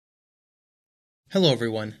Hello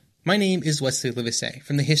everyone, my name is Wesley Livesey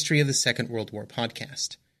from the History of the Second World War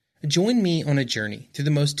podcast. Join me on a journey through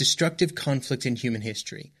the most destructive conflict in human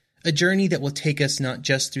history, a journey that will take us not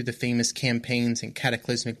just through the famous campaigns and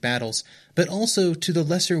cataclysmic battles, but also to the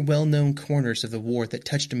lesser well-known corners of the war that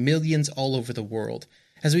touched millions all over the world,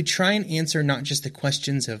 as we try and answer not just the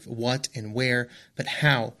questions of what and where, but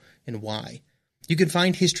how and why. You can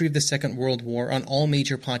find History of the Second World War on all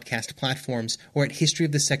major podcast platforms or at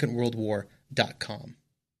historyofthesecondworldwar.com.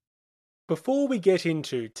 Before we get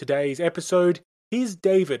into today's episode, here's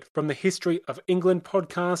David from the History of England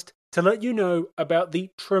podcast to let you know about the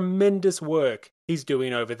tremendous work he's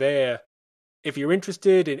doing over there. If you're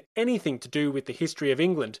interested in anything to do with the history of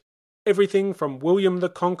England, everything from William the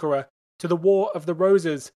Conqueror to the War of the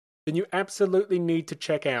Roses, then you absolutely need to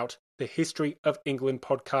check out the History of England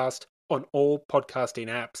podcast on all podcasting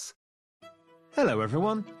apps. Hello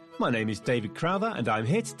everyone, my name is David Crowther and I'm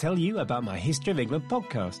here to tell you about my History of England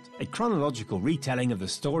podcast, a chronological retelling of the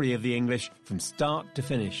story of the English from start to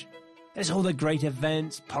finish. There's all the great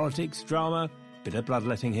events, politics, drama, bit of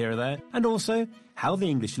bloodletting here or there, and also how the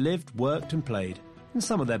English lived, worked and played, and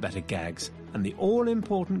some of their better gags, and the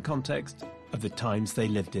all-important context of the times they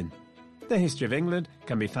lived in. The History of England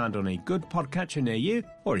can be found on a good podcatcher near you,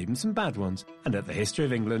 or even some bad ones, and at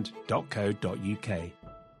thehistoryofengland.co.uk.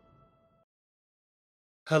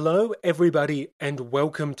 Hello everybody and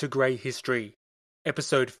welcome to Grey History,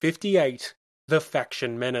 episode 58, The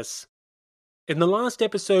Faction Menace. In the last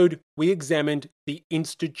episode, we examined the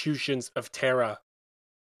institutions of terror.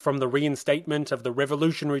 From the reinstatement of the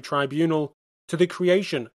Revolutionary Tribunal to the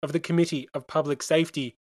creation of the Committee of Public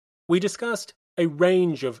Safety, we discussed a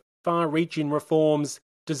range of far-reaching reforms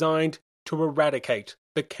designed to eradicate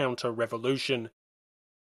the counter-revolution.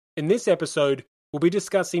 In this episode, we'll be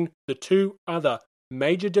discussing the two other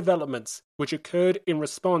major developments which occurred in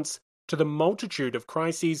response to the multitude of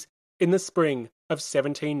crises in the spring of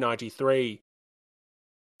 1793.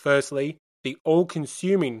 Firstly, the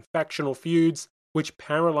all-consuming factional feuds which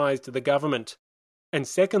paralysed the government, and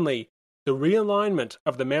secondly, the realignment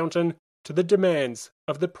of the mountain to the demands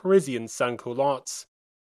of the Parisian sans-culottes.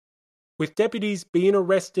 With deputies being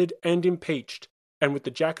arrested and impeached, and with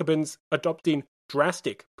the Jacobins adopting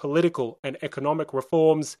drastic political and economic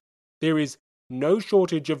reforms, there is no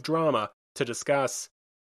shortage of drama to discuss.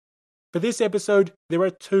 For this episode, there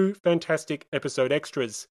are two fantastic episode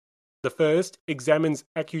extras. The first examines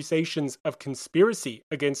accusations of conspiracy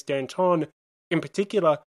against Danton, in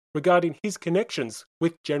particular regarding his connections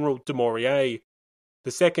with General de Maurier.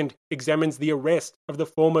 The second examines the arrest of the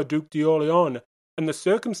former Duc d'Orléans and the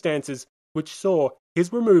circumstances which saw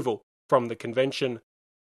his removal from the convention.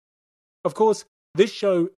 Of course, this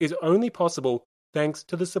show is only possible thanks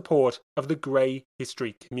to the support of the Grey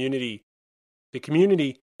History community. The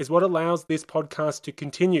community is what allows this podcast to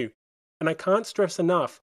continue, and I can't stress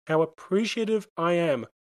enough how appreciative I am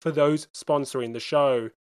for those sponsoring the show.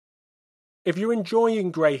 If you're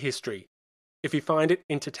enjoying Grey History, if you find it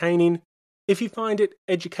entertaining, if you find it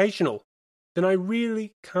educational, then I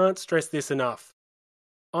really can't stress this enough.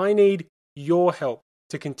 I need your help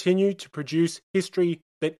to continue to produce history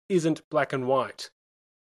that isn't black and white.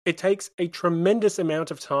 It takes a tremendous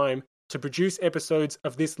amount of time to produce episodes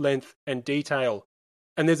of this length and detail,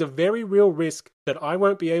 and there's a very real risk that I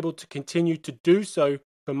won't be able to continue to do so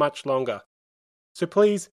for much longer. So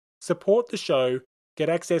please support the show, get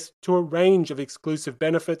access to a range of exclusive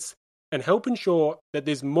benefits, and help ensure that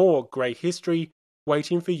there's more Grey History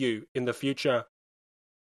waiting for you in the future.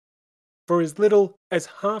 For as little as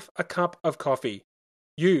half a cup of coffee,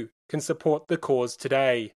 you can support the cause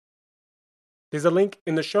today. There's a link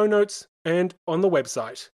in the show notes and on the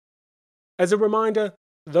website. As a reminder,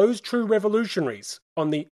 those true revolutionaries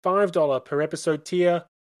on the $5 per episode tier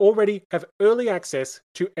already have early access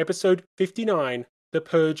to episode 59, The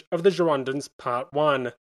Purge of the Girondins Part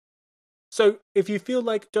 1. So if you feel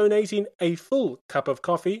like donating a full cup of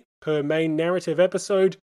coffee per main narrative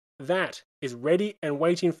episode, that is ready and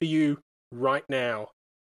waiting for you right now.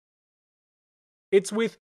 It's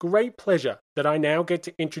with great pleasure that I now get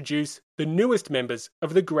to introduce the newest members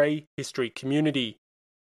of the Grey History community.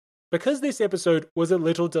 Because this episode was a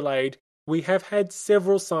little delayed, we have had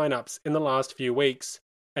several sign-ups in the last few weeks.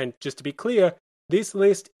 And just to be clear, this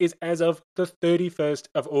list is as of the 31st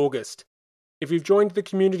of August. If you've joined the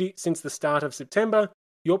community since the start of September,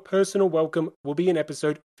 your personal welcome will be in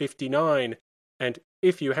episode 59. And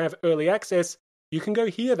if you have early access, you can go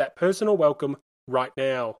hear that personal welcome right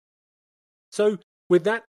now. So, with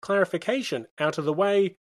that clarification out of the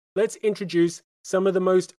way, let's introduce some of the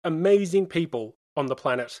most amazing people on the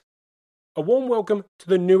planet. A warm welcome to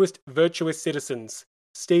the newest virtuous citizens,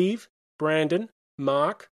 Steve, Brandon,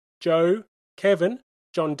 Mark, Joe, Kevin,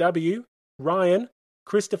 John W., Ryan,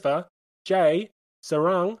 Christopher, Jay,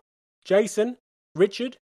 Sarang, Jason,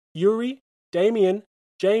 Richard, Yuri, Damien,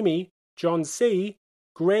 Jamie, John C.,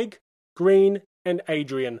 Greg, Green, and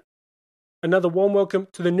Adrian. Another warm welcome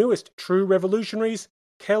to the newest True Revolutionaries,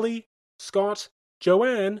 Kelly, Scott,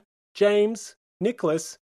 Joanne, James,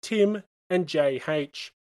 Nicholas, Tim, and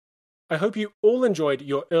JH. I hope you all enjoyed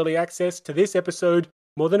your early access to this episode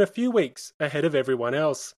more than a few weeks ahead of everyone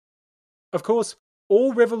else. Of course,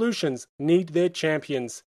 all revolutions need their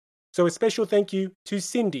champions, so a special thank you to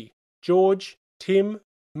Cindy, George, Tim,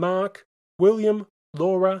 Mark, William,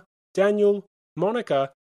 Laura, Daniel,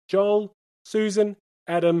 Monica, Joel, Susan,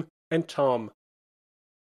 Adam, and Tom.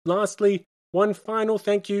 Lastly, one final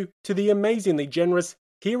thank you to the amazingly generous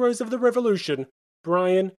heroes of the revolution,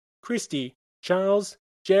 Brian, Christy, Charles,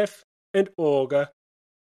 Jeff, and Olga.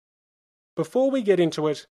 Before we get into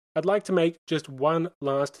it, I'd like to make just one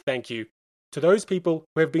last thank you to those people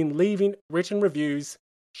who have been leaving written reviews,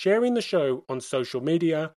 sharing the show on social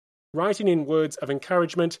media, writing in words of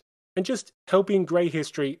encouragement, and just helping Grey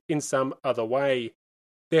History in some other way.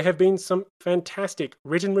 There have been some fantastic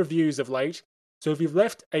written reviews of late, so if you've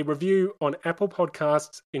left a review on Apple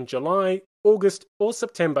Podcasts in July, August, or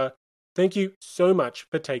September, thank you so much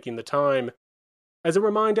for taking the time. As a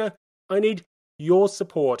reminder, I need your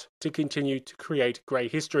support to continue to create Grey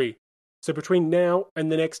History. So between now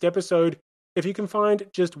and the next episode, if you can find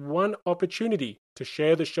just one opportunity to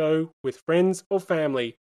share the show with friends or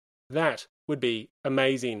family, that would be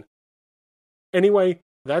amazing. Anyway,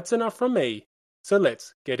 that's enough from me, so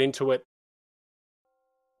let's get into it.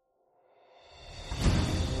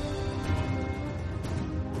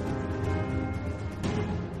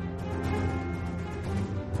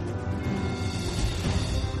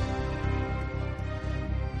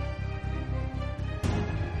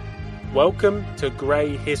 Welcome to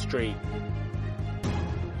Grey History.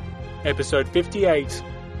 Episode 58,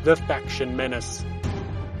 The Faction Menace.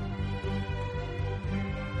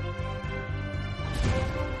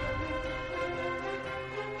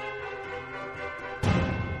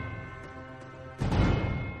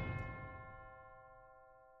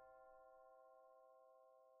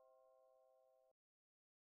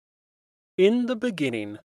 In the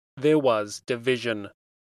beginning, there was division.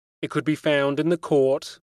 It could be found in the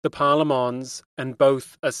court, the parlements, and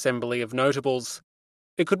both assembly of notables.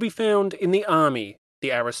 It could be found in the army,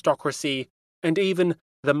 the aristocracy, and even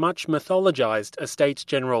the much mythologized Estates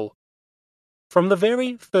General. From the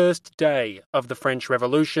very first day of the French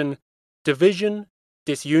Revolution, division,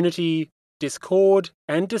 disunity, discord,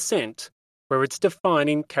 and dissent were its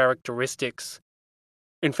defining characteristics.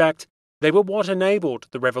 In fact, they were what enabled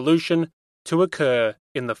the revolution to occur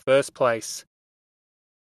in the first place.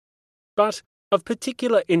 But of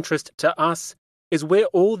particular interest to us is where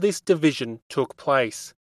all this division took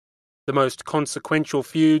place. The most consequential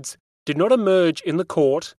feuds did not emerge in the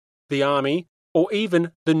court, the army, or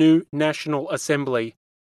even the new National Assembly.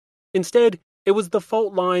 Instead, it was the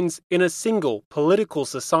fault lines in a single political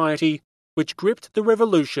society which gripped the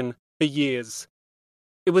revolution for years.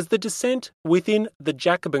 It was the dissent within the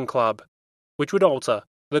Jacobin Club which would alter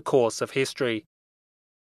the course of history.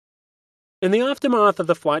 In the aftermath of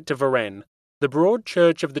the flight to Varennes, the broad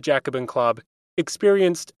church of the Jacobin Club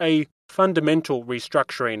experienced a fundamental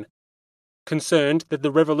restructuring. Concerned that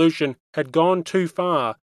the revolution had gone too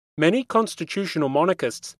far, many constitutional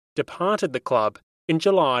monarchists departed the club in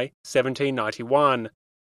July 1791.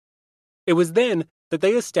 It was then that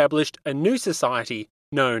they established a new society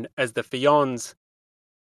known as the Fions.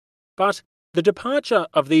 But the departure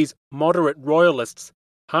of these moderate royalists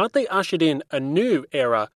hardly ushered in a new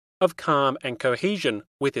era of calm and cohesion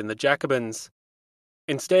within the Jacobins.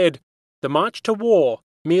 Instead, the march to war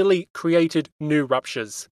merely created new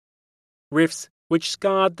ruptures, rifts which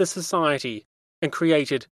scarred the society and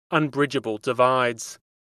created unbridgeable divides.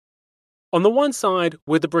 On the one side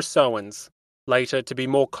were the Brissoins, later to be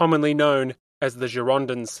more commonly known as the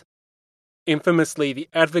Girondins. Infamously the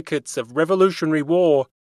advocates of revolutionary war,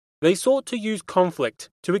 they sought to use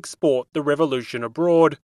conflict to export the revolution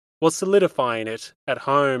abroad, while solidifying it at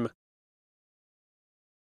home.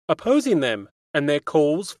 Opposing them and their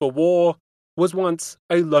calls for war was once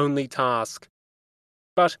a lonely task.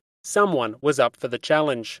 But someone was up for the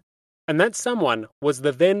challenge, and that someone was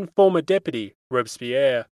the then former deputy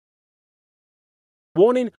Robespierre.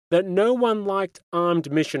 Warning that no one liked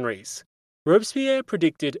armed missionaries, Robespierre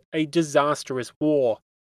predicted a disastrous war,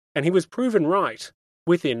 and he was proven right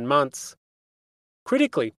within months.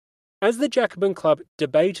 Critically, as the Jacobin Club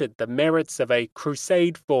debated the merits of a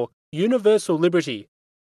crusade for universal liberty,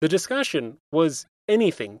 the discussion was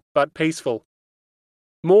anything but peaceful.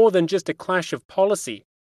 More than just a clash of policy,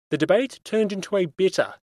 the debate turned into a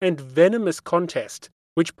bitter and venomous contest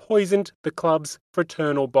which poisoned the club's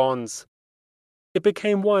fraternal bonds. It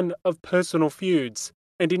became one of personal feuds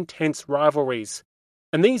and intense rivalries,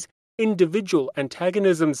 and these individual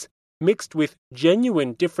antagonisms mixed with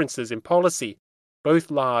genuine differences in policy,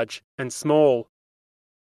 both large and small.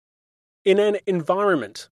 In an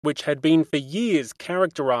environment which had been for years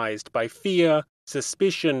characterized by fear,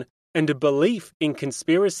 suspicion, and a belief in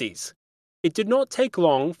conspiracies, it did not take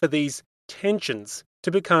long for these tensions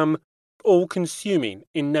to become all-consuming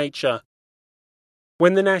in nature.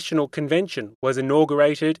 When the National Convention was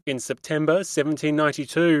inaugurated in September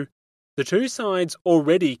 1792, the two sides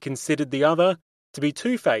already considered the other to be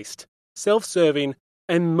two-faced, self-serving,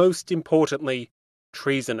 and most importantly,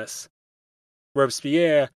 treasonous.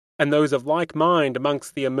 Robespierre and those of like mind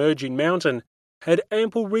amongst the emerging mountain had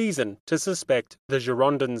ample reason to suspect the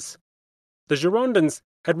Girondins. The Girondins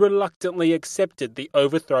had reluctantly accepted the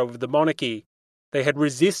overthrow of the monarchy. They had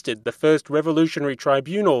resisted the First Revolutionary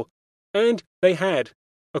Tribunal, and they had,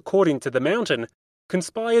 according to the mountain,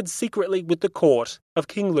 conspired secretly with the court of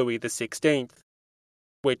King Louis XVI,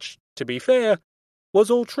 which, to be fair,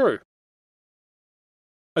 was all true.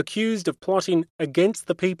 Accused of plotting against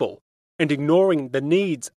the people and ignoring the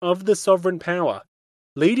needs of the sovereign power,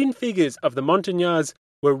 leading figures of the Montagnards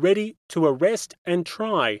were ready to arrest and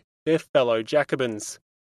try their fellow Jacobins.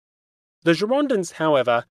 The Girondins,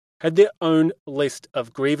 however, had their own list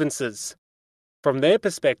of grievances. From their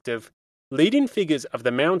perspective, leading figures of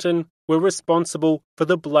the mountain were responsible for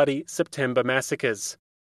the bloody September massacres.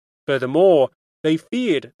 Furthermore, they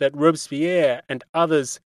feared that Robespierre and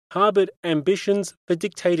others harboured ambitions for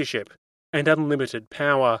dictatorship and unlimited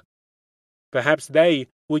power. Perhaps they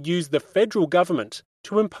would use the federal government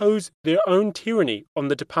to impose their own tyranny on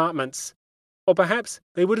the departments, or perhaps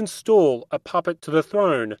they would install a puppet to the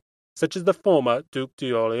throne, such as the former Duc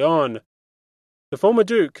d'Orléans. The former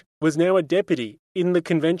Duke was now a deputy in the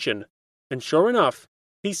convention, and sure enough,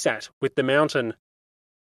 he sat with the mountain.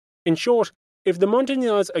 In short, if the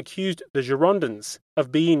Montagnards accused the Girondins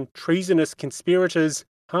of being treasonous conspirators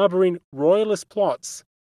harbouring royalist plots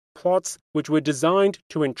which were designed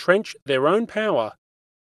to entrench their own power,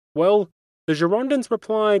 well, the Girondins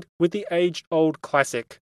replied with the age-old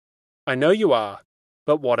classic, "I know you are,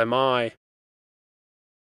 but what am I?"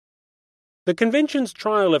 The convention's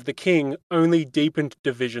trial of the king only deepened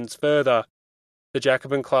divisions further. The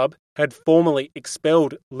Jacobin Club had formally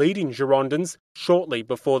expelled leading Girondins shortly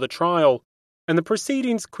before the trial, and the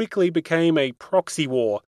proceedings quickly became a proxy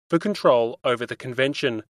war for control over the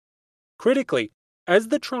convention. Critically, as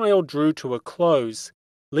the trial drew to a close,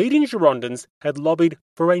 leading Girondins had lobbied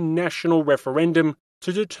for a national referendum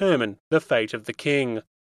to determine the fate of the king.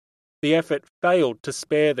 The effort failed to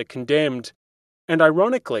spare the condemned, and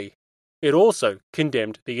ironically, it also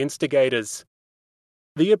condemned the instigators.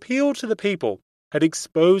 The appeal to the people had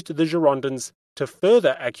exposed the Girondins to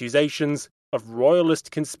further accusations of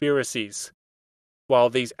royalist conspiracies. While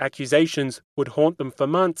these accusations would haunt them for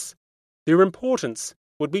months, their importance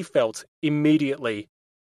would be felt immediately.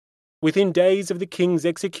 Within days of the king's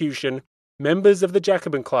execution, members of the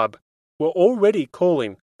Jacobin Club were already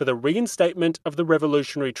calling for the reinstatement of the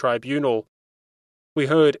Revolutionary Tribunal. We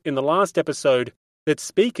heard in the last episode that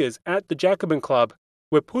speakers at the Jacobin Club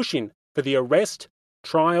were pushing for the arrest,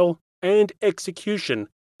 trial, and execution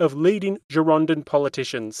of leading Girondin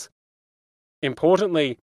politicians.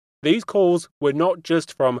 Importantly, these calls were not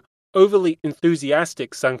just from overly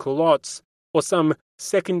enthusiastic sans-culottes or some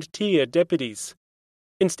second-tier deputies.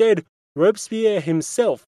 Instead, Robespierre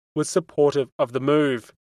himself was supportive of the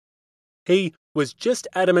move. He was just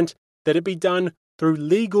adamant that it be done through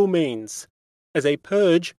legal means, as a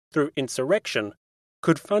purge through insurrection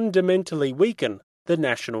could fundamentally weaken the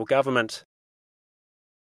national government.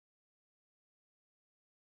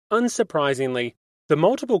 Unsurprisingly, the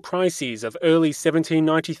multiple crises of early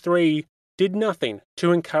 1793 did nothing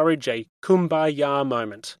to encourage a kumbaya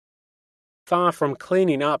moment. Far from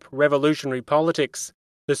cleaning up revolutionary politics,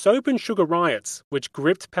 the soap and sugar riots which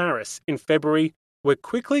gripped Paris in February were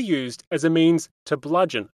quickly used as a means to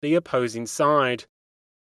bludgeon the opposing side.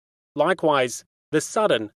 Likewise, the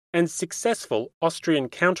sudden and successful Austrian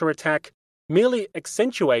counterattack merely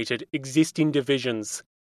accentuated existing divisions.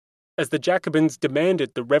 As the Jacobins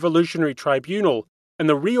demanded the Revolutionary Tribunal and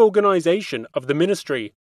the reorganization of the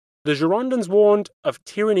ministry, the Girondins warned of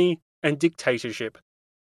tyranny and dictatorship.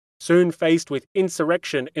 Soon faced with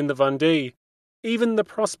insurrection in the Vendée, even the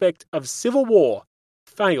prospect of civil war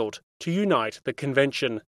failed to unite the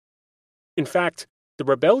convention. In fact, the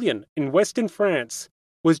rebellion in Western France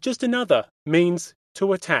was just another means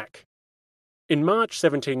to attack. In March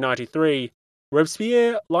 1793,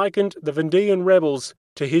 Robespierre likened the Vendéan rebels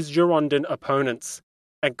to his Girondin opponents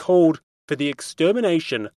and called for the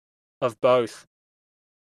extermination of both.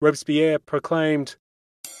 Robespierre proclaimed,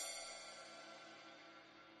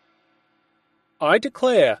 "I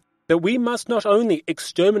declare that we must not only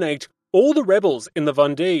exterminate all the rebels in the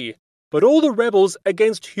Vendée, but all the rebels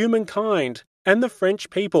against humankind and the French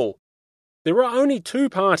people. There are only two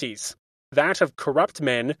parties, that of corrupt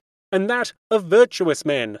men and that of virtuous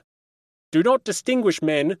men. Do not distinguish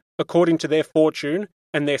men according to their fortune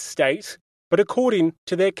and their state, but according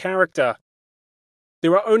to their character.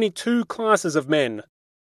 There are only two classes of men,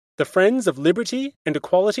 the friends of liberty and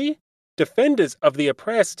equality, defenders of the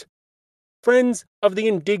oppressed, friends of the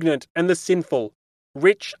indignant and the sinful,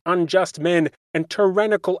 rich, unjust men, and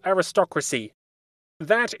tyrannical aristocracy.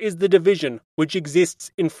 That is the division which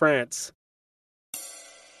exists in France."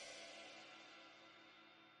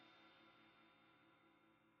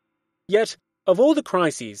 Yet, of all the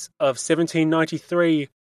crises of 1793,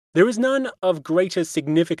 there is none of greater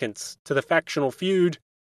significance to the factional feud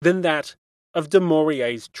than that of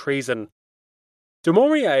Dumouriez's treason.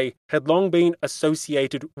 Dumouriez had long been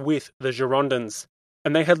associated with the Girondins,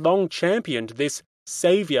 and they had long championed this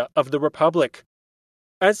saviour of the Republic.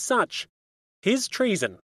 As such, his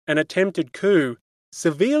treason and attempted coup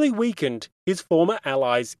severely weakened his former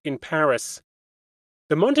allies in Paris.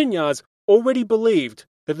 The Montagnards already believed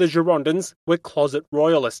that the Girondins were closet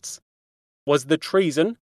royalists. Was the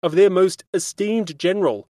treason of their most esteemed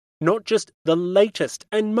general not just the latest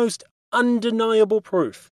and most undeniable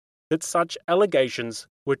proof that such allegations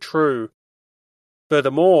were true?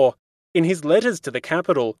 Furthermore, in his letters to the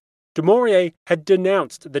capital, Dumouriez had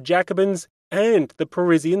denounced the Jacobins and the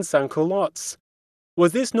Parisian sans-culottes.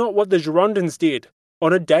 Was this not what the Girondins did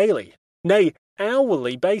on a daily, nay,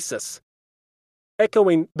 hourly basis?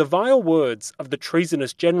 Echoing the vile words of the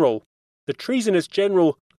treasonous general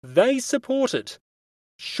they supported,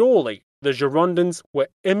 surely the Girondins were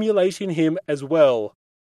emulating him as well,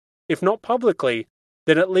 if not publicly,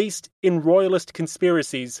 then at least in royalist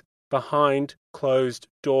conspiracies behind closed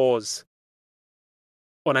doors.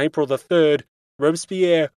 On April the 3rd,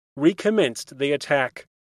 Robespierre recommenced the attack.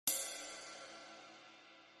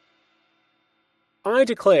 "I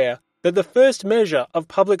declare that the first measure of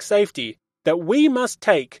public safety that we must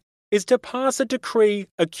take is to pass a decree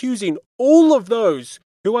accusing all of those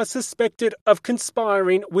who are suspected of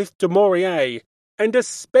conspiring with Dumouriez, and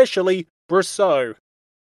especially Brissot."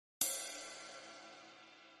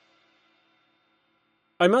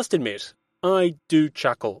 I must admit, I do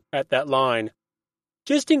chuckle at that line.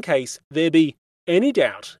 Just in case there be any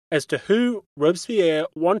doubt as to who Robespierre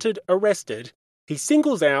wanted arrested, he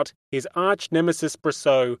singles out his arch-nemesis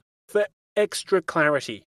Brissot for extra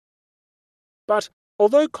clarity. But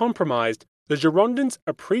although compromised, the Girondins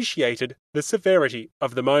appreciated the severity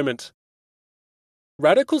of the moment.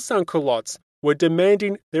 Radical sans-culottes were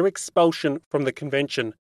demanding their expulsion from the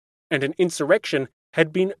convention, and an insurrection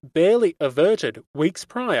had been barely averted weeks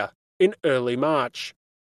prior in early March.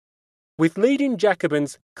 With leading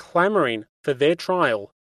Jacobins clamouring for their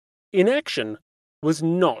trial, inaction was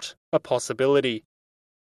not a possibility.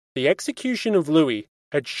 The execution of Louis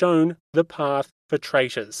had shown the path for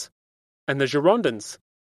traitors, and the Girondins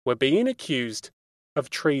were being accused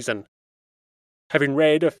of treason. Having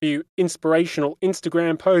read a few inspirational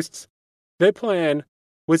Instagram posts, their plan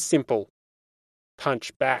was simple: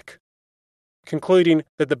 punch back. Concluding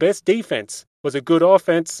that the best defense was a good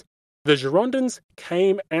offense, the Girondins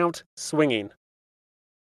came out swinging.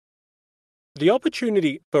 The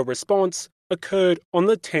opportunity for response occurred on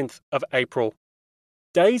the 10th of April.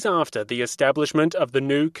 Days after the establishment of the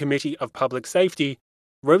new Committee of Public Safety,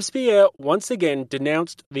 Robespierre once again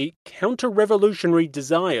denounced the counter-revolutionary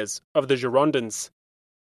desires of the Girondins.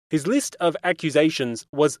 His list of accusations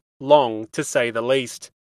was long, to say the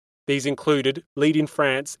least. These included leading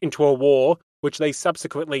France into a war which they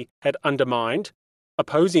subsequently had undermined,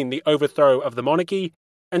 opposing the overthrow of the monarchy,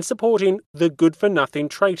 and supporting the good-for-nothing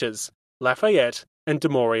traitors, Lafayette and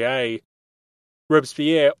Dumouriez.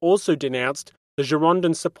 Robespierre also denounced the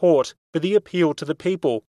Girondin support for the appeal to the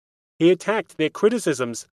people. He attacked their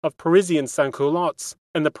criticisms of Parisian sans-culottes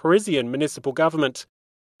and the Parisian municipal government,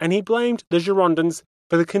 and he blamed the Girondins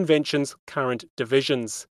for the convention's current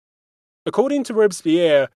divisions. According to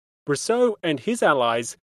Robespierre, Brissot and his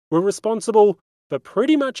allies were responsible for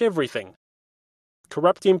pretty much everything.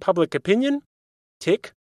 Corrupting public opinion?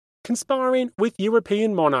 Tick. Conspiring with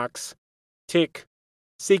European monarchs? Tick.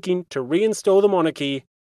 Seeking to reinstall the monarchy?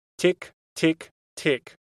 Tick, tick,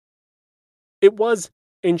 tick. It was,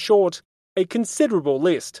 in short, a considerable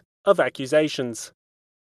list of accusations.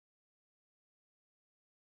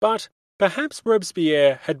 But perhaps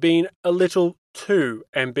Robespierre had been a little too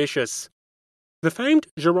ambitious. The famed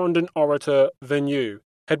Girondin orator Vergniaud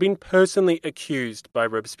had been personally accused by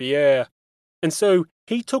Robespierre, and so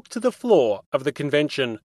he took to the floor of the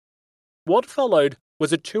convention. What followed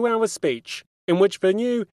was a 2-hour speech in which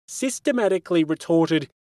Vergniaud systematically retorted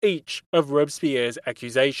each of Robespierre's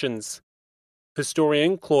accusations.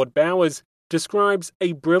 Historian Claude Bowers describes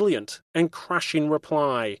a brilliant and crushing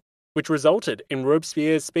reply, which resulted in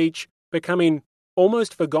Robespierre's speech becoming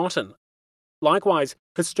almost forgotten. Likewise,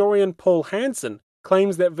 historian Paul Hansen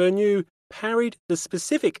claims that Vergniaud parried the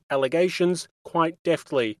specific allegations quite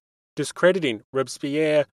deftly, discrediting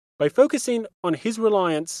Robespierre by focusing on his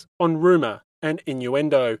reliance on rumour and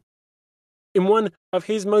innuendo. In one of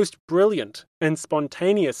his most brilliant and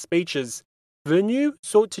spontaneous speeches, Vergniaud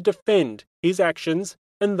sought to defend his actions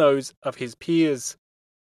and those of his peers.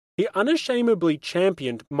 He unashamedly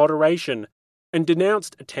championed moderation and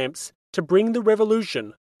denounced attempts to bring the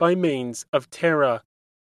revolution by means of terror.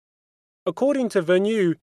 According to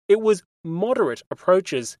Vergniaud, it was moderate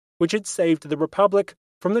approaches which had saved the Republic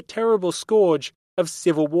from the terrible scourge of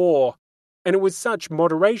civil war, and it was such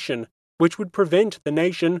moderation which would prevent the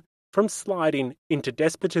nation from sliding into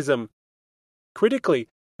despotism. Critically,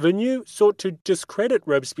 Vergniaud sought to discredit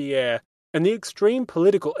Robespierre and the extreme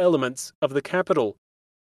political elements of the capital.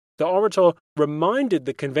 The orator reminded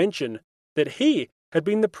the convention that he had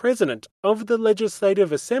been the president of the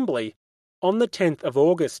Legislative Assembly on the 10th of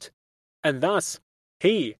August, and thus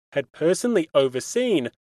he had personally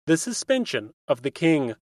overseen the suspension of the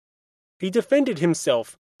king. He defended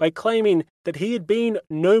himself by claiming that he had been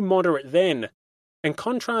no moderate then, and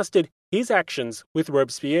contrasted his actions with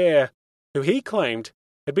Robespierre, who he claimed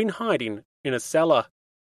had been hiding in a cellar.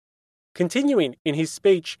 Continuing in his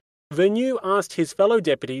speech, Vergniaud asked his fellow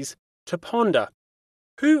deputies to ponder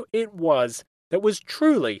who it was that was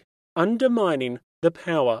truly undermining the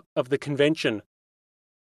power of the convention.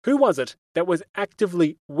 Who was it that was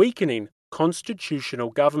actively weakening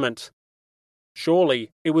constitutional government?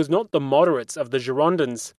 Surely it was not the moderates of the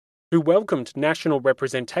Girondins, who welcomed national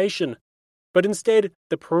representation, but instead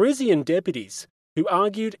the Parisian deputies, who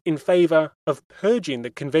argued in favour of purging the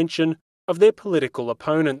convention of their political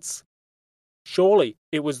opponents. Surely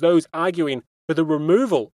it was those arguing for the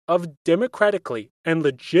removal of democratically and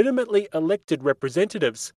legitimately elected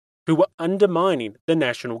representatives who were undermining the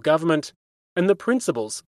national government and the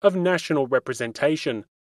principles of national representation.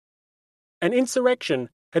 An insurrection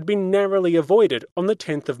had been narrowly avoided on the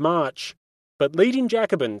 10th of March, but leading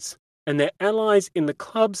Jacobins and their allies in the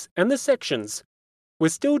clubs and the sections were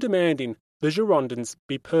still demanding the Girondins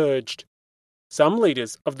be purged. Some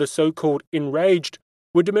leaders of the so-called enraged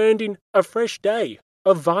were demanding a fresh day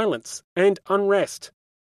of violence and unrest.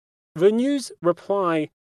 Vergniaud's reply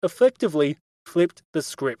effectively flipped the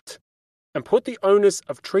script and put the onus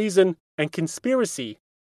of treason and conspiracy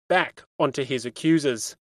back onto his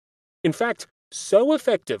accusers. In fact, so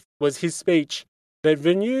effective was his speech that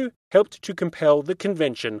Vergniaud helped to compel the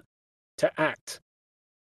convention to act.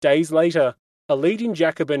 Days later, a leading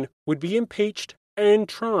Jacobin would be impeached and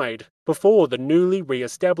tried before the newly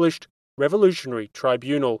re-established Revolutionary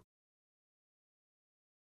Tribunal.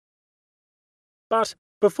 But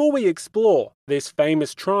before we explore this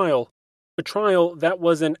famous trial, a trial that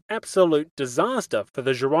was an absolute disaster for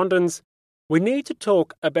the Girondins, we need to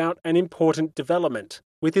talk about an important development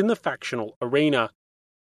within the factional arena.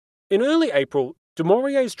 In early April,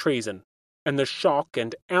 Dumouriez's treason and the shock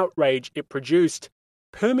and outrage it produced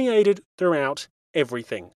permeated throughout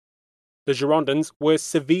everything. The Girondins were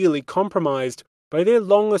severely compromised by their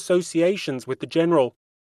long associations with the general,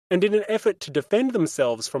 and in an effort to defend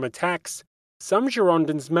themselves from attacks, some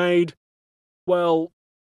Girondins made, well,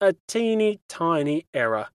 a teeny tiny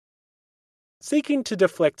error. Seeking to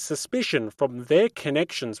deflect suspicion from their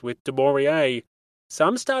connections with Dumouriez,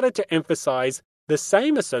 some started to emphasize the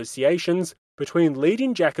same associations between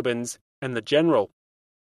leading Jacobins and the general.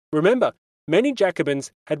 Remember, many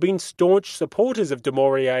Jacobins had been staunch supporters of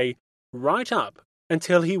Dumouriez right up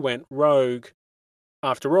until he went rogue.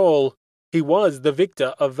 After all, he was the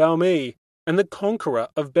victor of Valmy and the conqueror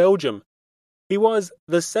of Belgium. He was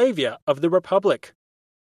the saviour of the Republic.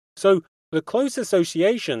 So the close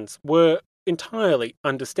associations were entirely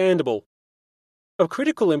understandable. Of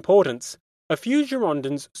critical importance, a few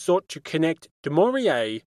Girondins sought to connect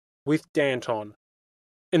Dumouriez with Danton.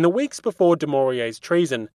 In the weeks before Dumouriez's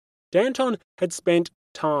treason, Danton had spent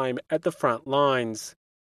time at the front lines.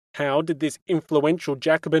 How did this influential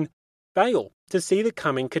Jacobin fail to see the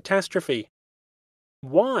coming catastrophe?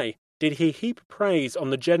 Why did he heap praise on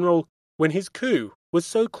the general when his coup was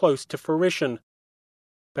so close to fruition?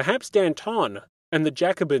 Perhaps Danton and the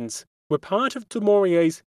Jacobins were part of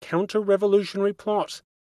Dumourier's counter-revolutionary plot.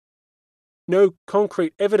 No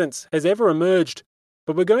concrete evidence has ever emerged,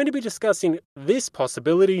 but we're going to be discussing this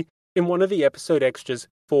possibility in one of the episode extras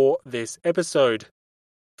for this episode.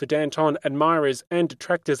 For Danton admirers and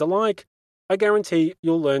detractors alike, I guarantee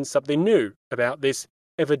you'll learn something new about this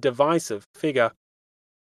ever-divisive figure.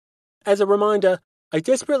 As a reminder, I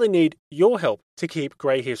desperately need your help to keep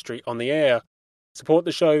Grey History on the air. Support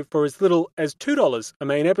the show for as little as $2 a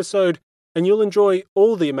main episode, and you'll enjoy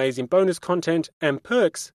all the amazing bonus content and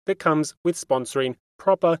perks that comes with sponsoring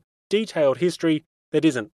proper, detailed history that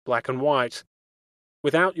isn't black and white.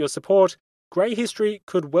 Without your support, Grey History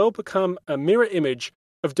could well become a mirror image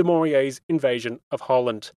of Dumourier's invasion of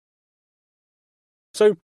Holland.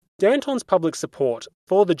 So, Danton's public support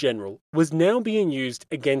for the general was now being used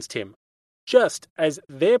against him, just as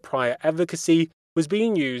their prior advocacy was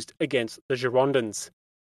being used against the Girondins.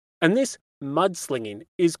 And this mudslinging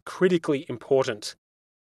is critically important.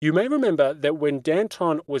 You may remember that when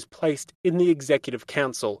Danton was placed in the Executive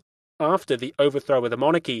Council after the overthrow of the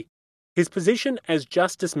monarchy, his position as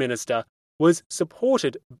Justice Minister was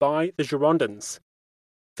supported by the Girondins.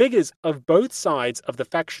 Figures of both sides of the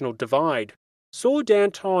factional divide saw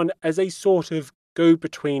Danton as a sort of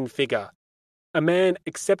go-between figure, a man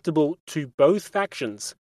acceptable to both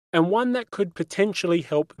factions, and one that could potentially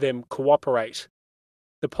help them cooperate.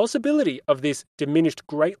 The possibility of this diminished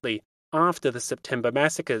greatly after the September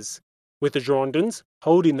massacres, with the Girondins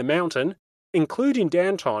holding the mountain, including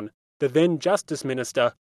Danton, the then Justice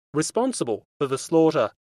Minister, responsible for the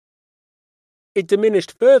slaughter. It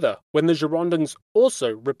diminished further when the Girondins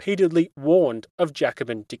also repeatedly warned of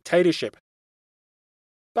Jacobin dictatorship.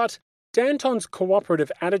 But Danton's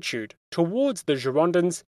cooperative attitude towards the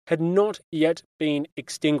Girondins had not yet been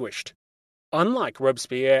extinguished. Unlike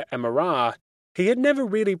Robespierre and Marat, he had never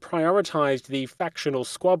really prioritized the factional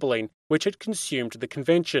squabbling which had consumed the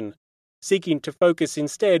convention, seeking to focus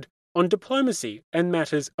instead on diplomacy and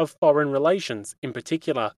matters of foreign relations in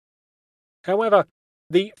particular. However,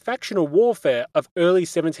 the factional warfare of early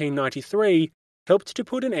 1793 helped to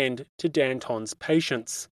put an end to Danton's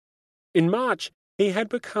patience. In March, he had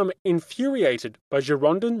become infuriated by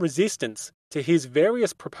Girondin resistance to his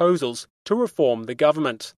various proposals to reform the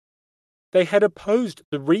government. They had opposed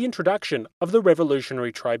the reintroduction of the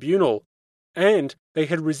Revolutionary Tribunal, and they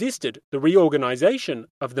had resisted the reorganization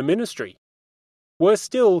of the ministry. Worse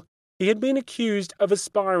still, he had been accused of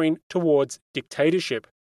aspiring towards dictatorship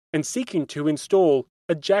and seeking to install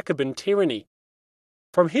a Jacobin tyranny.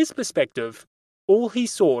 From his perspective, all he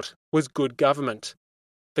sought was good government,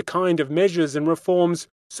 the kind of measures and reforms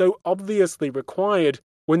so obviously required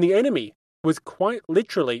when the enemy was quite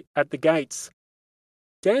literally at the gates.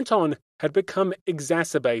 Danton had become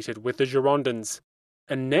exacerbated with the Girondins,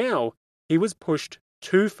 and now he was pushed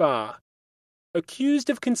too far. Accused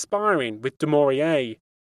of conspiring with Dumouriez,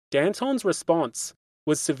 Danton's response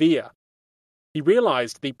was severe. He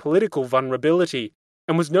realized the political vulnerability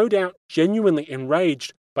and was no doubt genuinely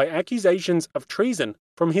enraged by accusations of treason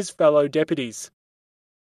from his fellow deputies.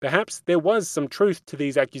 Perhaps there was some truth to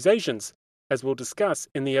these accusations, as we'll discuss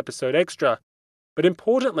in the episode extra, but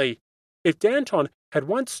importantly, if Danton had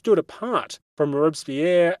once stood apart from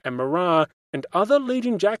Robespierre and Marat and other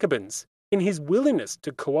leading Jacobins in his willingness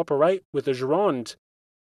to cooperate with the Gironde,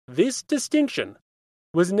 this distinction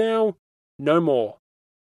was now no more.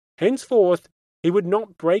 Henceforth, he would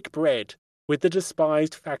not break bread with the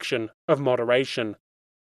despised faction of moderation.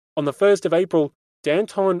 On the 1st of April,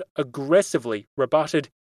 Danton aggressively rebutted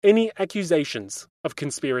any accusations of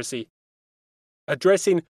conspiracy.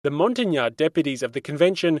 Addressing the Montagnard deputies of the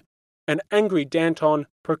convention, an angry Danton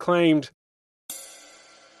proclaimed,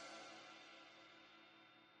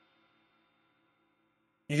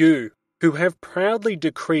 "You, who have proudly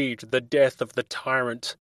decreed the death of the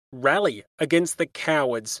tyrant, rally against the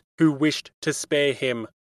cowards who wished to spare him.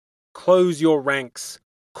 Close your ranks,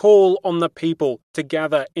 call on the people to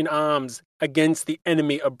gather in arms against the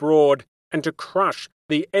enemy abroad and to crush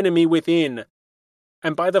the enemy within.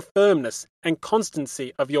 And by the firmness and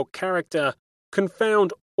constancy of your character,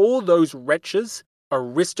 confound all those wretches,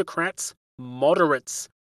 aristocrats, moderates,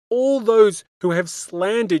 all those who have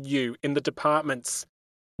slandered you in the departments.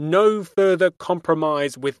 No further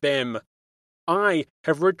compromise with them. I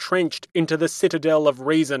have retrenched into the citadel of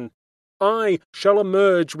reason. I shall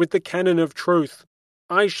emerge with the cannon of truth.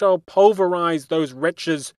 I shall pulverize those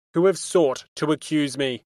wretches who have sought to accuse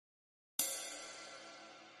me."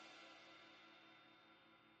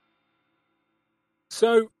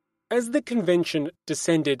 So, as the convention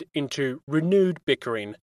descended into renewed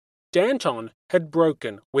bickering, Danton had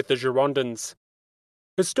broken with the Girondins.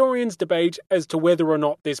 Historians debate as to whether or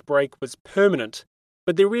not this break was permanent,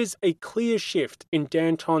 but there is a clear shift in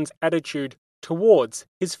Danton's attitude towards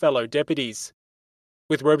his fellow deputies.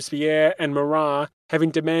 With Robespierre and Marat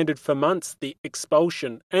having demanded for months the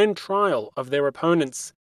expulsion and trial of their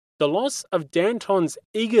opponents, the loss of Danton's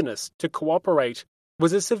eagerness to cooperate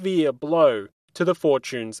was a severe blow to the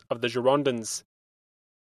fortunes of the Girondins.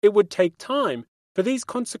 It would take time for these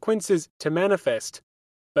consequences to manifest,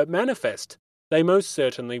 but manifest they most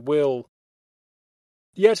certainly will.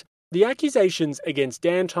 Yet, the accusations against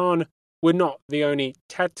Danton were not the only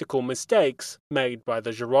tactical mistakes made by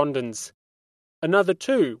the Girondins. Another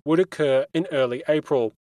two would occur in early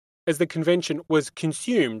April, as the convention was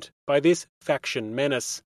consumed by this faction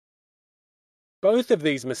menace. Both of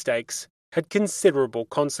these mistakes had considerable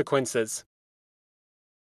consequences.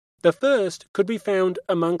 The first could be found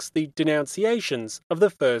amongst the denunciations of the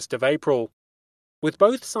 1st of April, with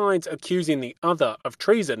both sides accusing the other of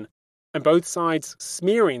treason, and both sides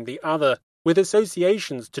smearing the other with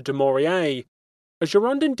associations to Dumouriez. A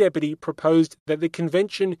Girondin deputy proposed that the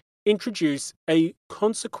convention introduce a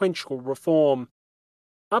consequential reform.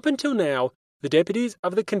 Up until now, the deputies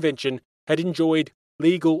of the convention had enjoyed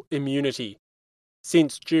legal immunity.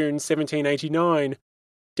 Since June 1789,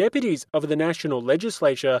 deputies of the national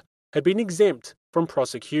legislature had been exempt from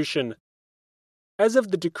prosecution. As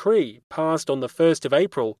of the decree passed on the 1st of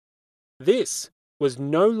April, this was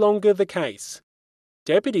no longer the case.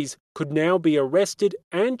 Deputies could now be arrested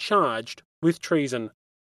and charged with treason.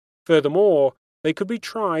 Furthermore, they could be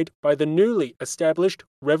tried by the newly established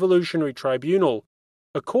Revolutionary Tribunal,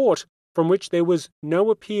 a court from which there was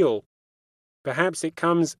no appeal. Perhaps it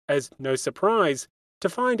comes as no surprise to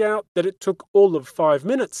find out that it took all of 5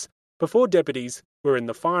 minutes before deputies were in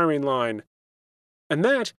the firing line. And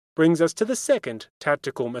that brings us to the second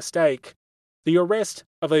tactical mistake, the arrest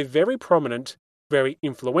of a very prominent, very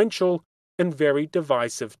influential, and very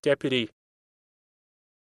divisive deputy.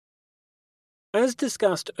 As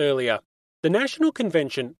discussed earlier, the National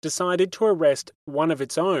Convention decided to arrest one of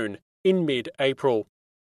its own in mid-April.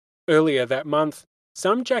 Earlier that month,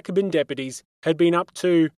 some Jacobin deputies had been up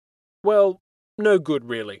to, well, no good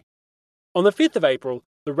really. On the 5th of April,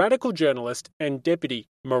 the radical journalist and deputy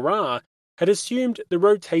Marat had assumed the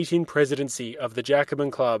rotating presidency of the Jacobin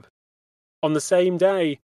Club. On the same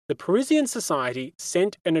day, the Parisian Society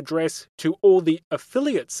sent an address to all the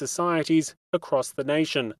affiliate societies across the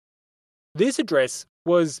nation. This address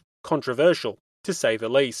was controversial, to say the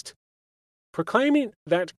least. Proclaiming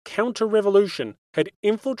that counter-revolution had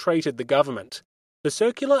infiltrated the government, the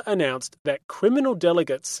circular announced that criminal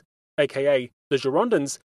delegates, aka the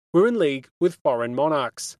Girondins, were in league with foreign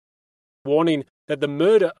monarchs. Warning that the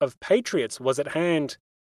murder of patriots was at hand,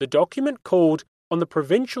 the document called on the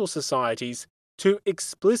provincial societies to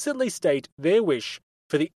explicitly state their wish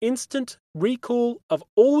for the instant recall of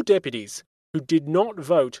all deputies who did not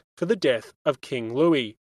vote for the death of King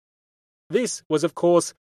Louis. This was, of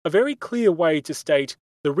course, a very clear way to state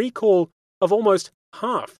the recall of almost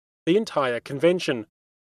half the entire convention.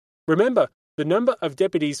 Remember, the number of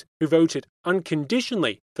deputies who voted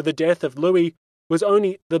unconditionally for the death of Louis was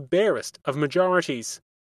only the barest of majorities.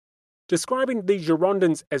 Describing the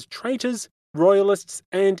Girondins as traitors, royalists,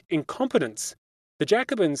 and incompetents, the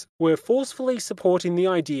Jacobins were forcefully supporting the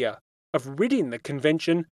idea of ridding the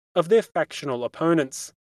convention of their factional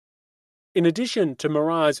opponents. In addition to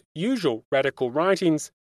Marat's usual radical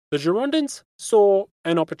writings, the Girondins saw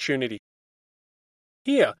an opportunity.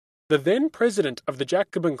 Here, the then president of the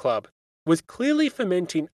Jacobin Club was clearly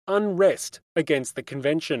fomenting unrest against the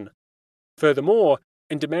convention. Furthermore,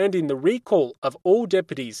 in demanding the recall of all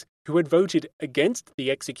deputies who had voted against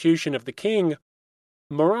the execution of the king,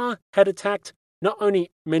 Marat had attacked not only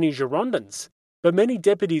many Girondins, but many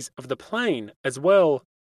deputies of the Plain as well.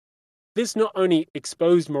 This not only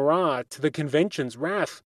exposed Marat to the convention's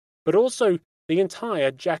wrath, but also the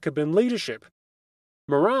entire Jacobin leadership.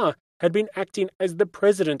 Marat had been acting as the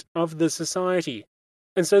president of the society,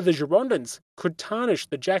 and so the Girondins could tarnish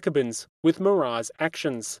the Jacobins with Marat's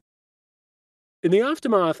actions. In the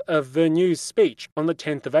aftermath of Verneuil's speech on the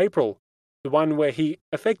 10th of April, the one where he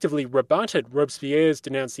effectively rebutted Robespierre's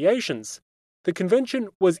denunciations, the convention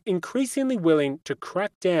was increasingly willing to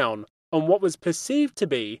crack down on what was perceived to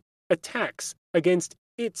be attacks against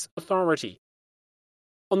its authority.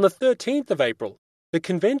 On the 13th of April, the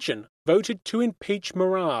convention voted to impeach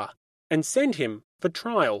Marat and send him for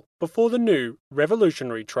trial before the new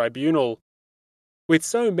Revolutionary Tribunal. With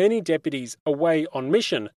so many deputies away on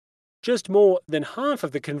mission, just more than half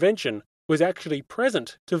of the convention was actually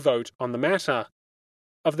present to vote on the matter.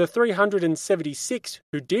 Of the 376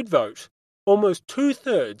 who did vote, almost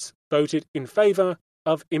 2/3 voted in favour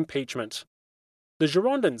of impeachment. The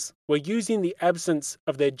Girondins were using the absence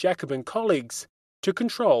of their Jacobin colleagues to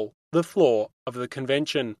control the floor of the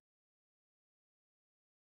convention.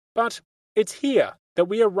 But it's here that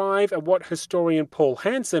we arrive at what historian Paul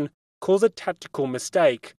Hansen calls a tactical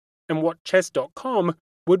mistake, and what Chess.com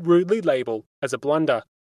would rudely label as a blunder.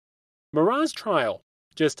 Marat's trial,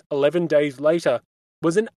 just 11 days later,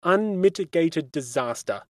 was an unmitigated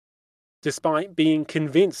disaster. Despite being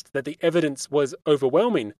convinced that the evidence was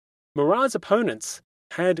overwhelming, Marat's opponents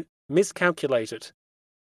had miscalculated.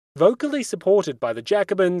 Vocally supported by the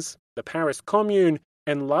Jacobins, the Paris Commune,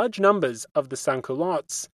 and large numbers of the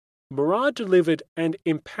sans-culottes, Marat delivered an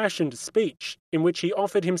impassioned speech in which he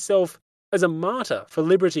offered himself as a martyr for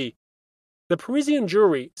liberty. The Parisian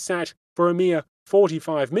jury sat for a mere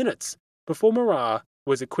 45 minutes before Marat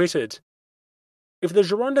was acquitted. If the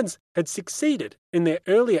Girondins had succeeded in their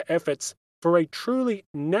earlier efforts for a truly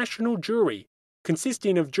national jury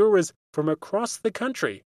consisting of jurors from across the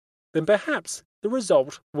country, then perhaps the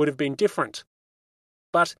result would have been different.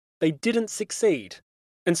 But they didn't succeed,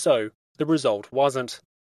 and so the result wasn't.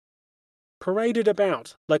 Paraded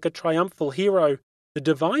about like a triumphal hero, the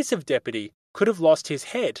divisive deputy could have lost his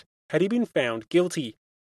head had he been found guilty.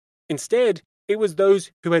 Instead, it was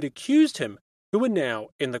those who had accused him who were now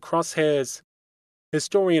in the crosshairs.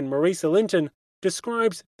 Historian Maurice Linton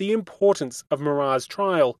describes the importance of Marat's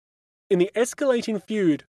trial in the escalating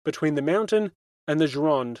feud between the Mountain and the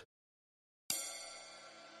Gironde.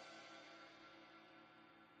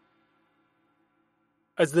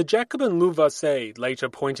 As the Jacobin Louvasseur later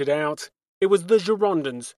pointed out, it was the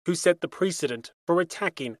Girondins who set the precedent for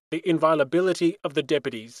attacking the inviolability of the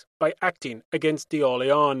deputies by acting against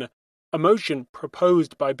d'Orléans, a motion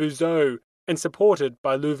proposed by Buzot and supported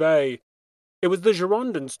by Louvet. It was the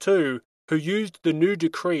Girondins, too, who used the new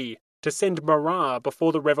decree to send Marat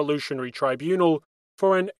before the Revolutionary Tribunal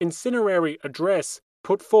for an incendiary address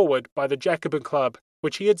put forward by the Jacobin Club,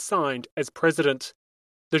 which he had signed as president.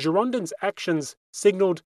 The Girondins' actions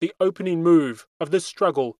signalled the opening move of the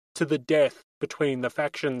struggle to the death between the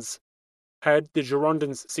factions. Had the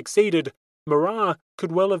Girondins succeeded, Marat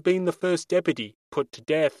could well have been the first deputy put to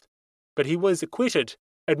death, but he was acquitted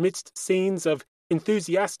amidst scenes of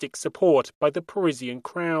enthusiastic support by the Parisian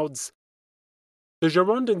crowds. The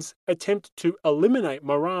Girondins' attempt to eliminate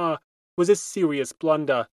Marat was a serious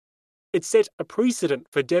blunder. It set a precedent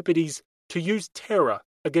for deputies to use terror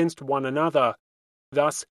against one another,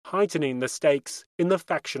 thus heightening the stakes in the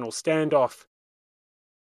factional standoff.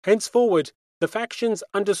 Henceforward, the factions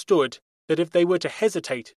understood that if they were to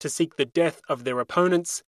hesitate to seek the death of their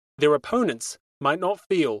opponents might not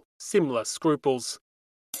feel similar scruples.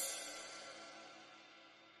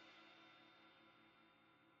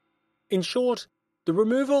 In short, the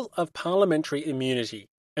removal of parliamentary immunity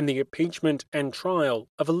and the impeachment and trial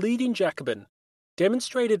of a leading Jacobin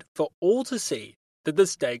demonstrated for all to see that the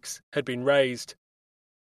stakes had been raised.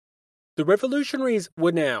 The revolutionaries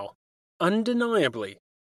were now, undeniably,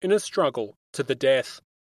 in a struggle to the death.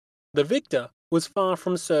 The victor was far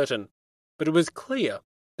from certain, but it was clear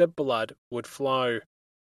that blood would flow.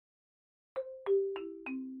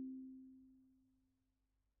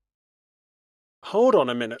 Hold on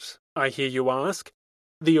a minute, I hear you ask.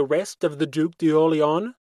 The arrest of the Duc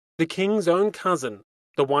d'Orléans, the king's own cousin,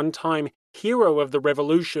 the one-time hero of the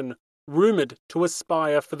revolution, rumoured to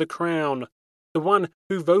aspire for the crown, the one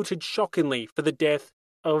who voted shockingly for the death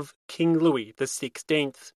of King Louis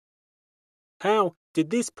XVI. How did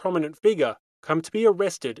this prominent figure come to be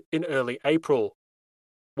arrested in early April?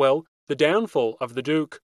 Well, the downfall of the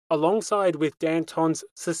Duke, alongside with Danton's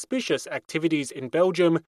suspicious activities in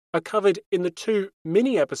Belgium, are covered in the 2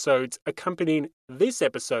 mini-episodes accompanying this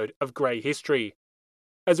episode of Grey History.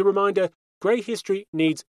 As a reminder, Grey History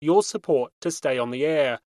needs your support to stay on the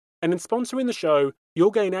air, and in sponsoring the show,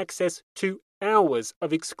 you'll gain access to hours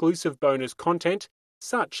of exclusive bonus content,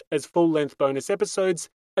 such as full-length bonus episodes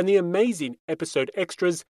and the amazing episode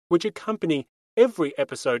extras which accompany every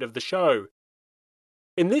episode of the show.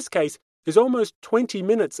 In this case, there's almost 20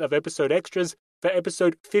 minutes of episode extras for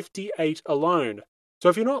episode 58 alone. So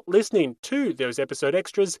if you're not listening to those episode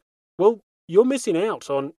extras, well, you're missing out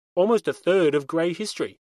on almost a third of Grey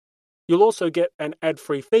History. You'll also get an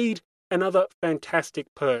ad-free feed and other fantastic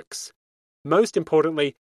perks. Most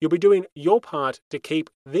importantly, you'll be doing your part to keep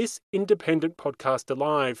this independent podcast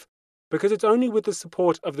alive, because it's only with the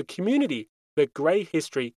support of the community that Grey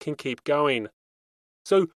History can keep going.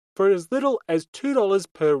 So for as little as $2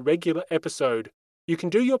 per regular episode, you can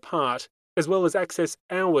do your part, as well as access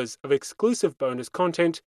hours of exclusive bonus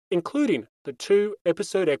content, including the 2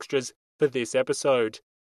 episode extras for this episode.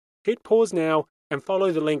 Hit pause now and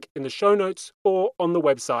follow the link in the show notes or on the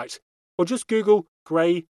website, or just Google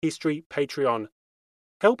Grey History Patreon.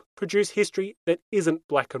 Help produce history that isn't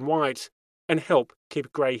black and white, and help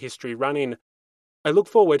keep Grey History running. I look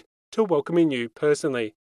forward to welcoming you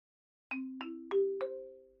personally.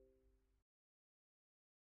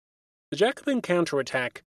 The Jacobin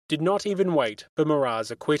counterattack did not even wait for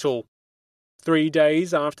Marat's acquittal. 3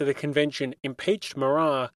 days after the convention impeached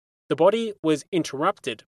Marat, the body was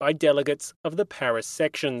interrupted by delegates of the Paris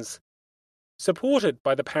sections. Supported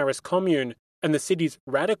by the Paris Commune and the city's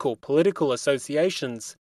radical political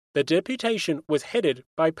associations, the deputation was headed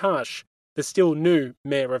by Pache, the still new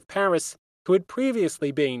mayor of Paris, who had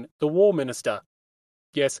previously been the war minister.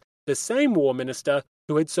 Yes, the same war minister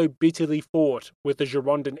who had so bitterly fought with the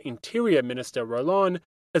Girondin interior minister Roland,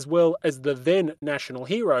 as well as the then national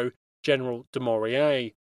hero, General de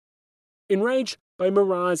Maurier. Enraged by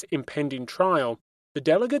Marat's impending trial, the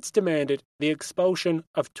delegates demanded the expulsion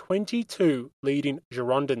of 22 leading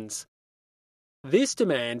Girondins. This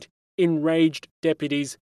demand enraged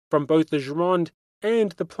deputies from both the Gironde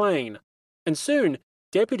and the Plain, and soon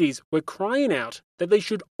deputies were crying out that they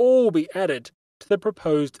should all be added to the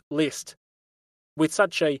proposed list. With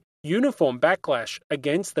such a uniform backlash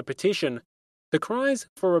against the petition, the cries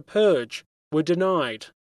for a purge were denied.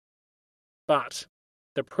 But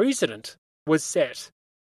the precedent was set.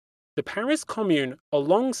 The Paris Commune,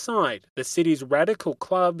 alongside the city's radical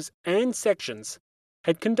clubs and sections,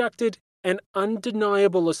 had conducted an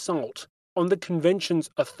undeniable assault on the convention's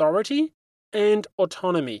authority and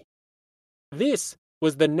autonomy. This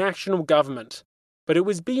was the national government, but it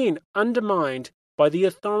was being undermined by the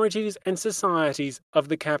authorities and societies of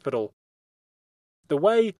the capital. The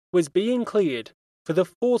way was being cleared for the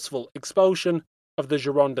forceful expulsion of the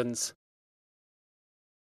Girondins.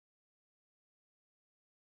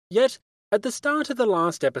 Yet, at the start of the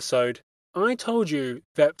last episode, I told you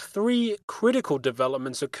that 3 critical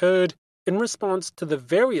developments occurred in response to the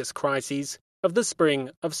various crises of the spring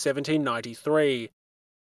of 1793.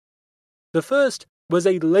 The first was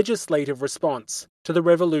a legislative response to the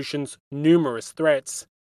revolution's numerous threats,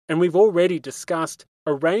 and we've already discussed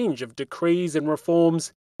a range of decrees and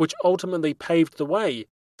reforms which ultimately paved the way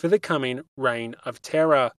for the coming Reign of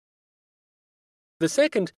Terror. The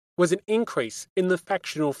second was an increase in the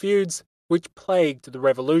factional feuds which plagued the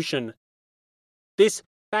revolution. This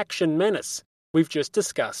faction menace we've just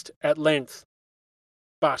discussed at length.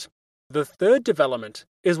 But the third development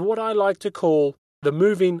is what I like to call the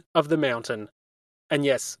moving of the mountain. And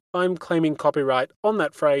yes, I'm claiming copyright on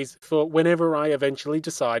that phrase for whenever I eventually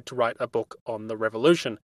decide to write a book on the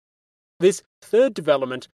revolution. This third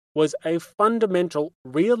development was a fundamental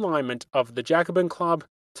realignment of the Jacobin Club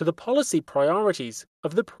to the policy priorities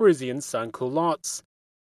of the Parisian sans-culottes.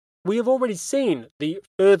 We have already seen the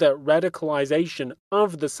further radicalization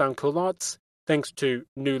of the sans-culottes thanks to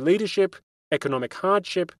new leadership, economic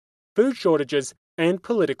hardship, food shortages, and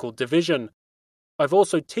political division. I've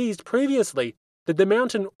also teased previously that the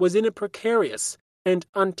mountain was in a precarious and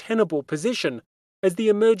untenable position as the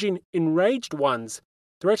emerging enraged ones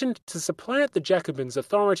threatened to supplant the Jacobins'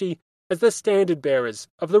 authority as the standard-bearers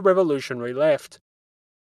of the revolutionary left.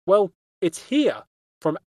 Well, it's here,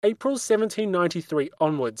 from April 1793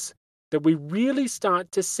 onwards, that we really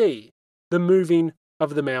start to see the moving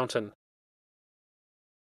of the mountain.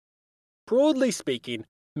 Broadly speaking,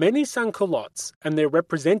 many sans-culottes and their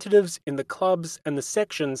representatives in the clubs and the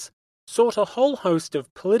sections sought a whole host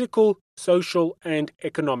of political, social, and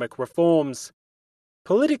economic reforms.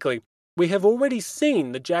 Politically, we have already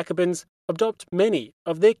seen the Jacobins adopt many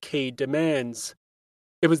of their key demands.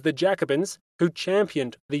 It was the Jacobins who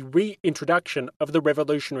championed the reintroduction of the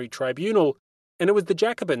Revolutionary Tribunal, and it was the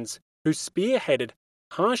Jacobins who spearheaded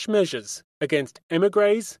harsh measures against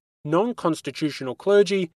émigrés, non-constitutional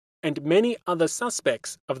clergy, and many other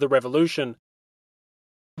suspects of the revolution.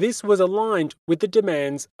 This was aligned with the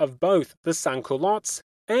demands of both the sans-culottes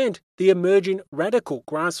and the emerging radical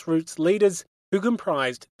grassroots leaders who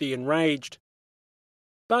comprised the enraged.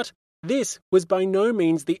 But this was by no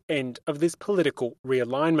means the end of this political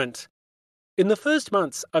realignment. In the first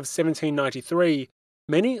months of 1793,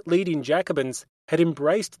 many leading Jacobins had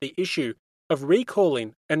embraced the issue of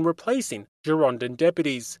recalling and replacing Girondin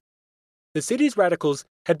deputies. The city's radicals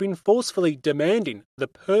had been forcefully demanding the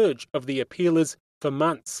purge of the appealers for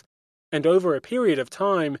months, and over a period of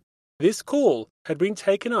time, this call had been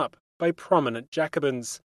taken up by prominent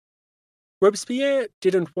Jacobins. Robespierre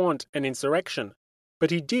didn't want an insurrection,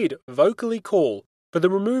 but he did vocally call for the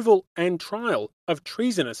removal and trial of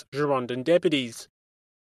treasonous Girondin deputies.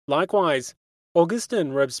 Likewise,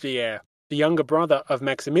 Augustin Robespierre, the younger brother of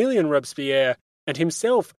Maximilien Robespierre, and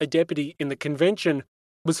himself a deputy in the convention,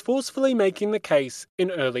 was forcefully making the case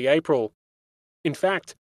in early April. In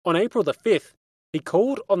fact, on April the 5th, he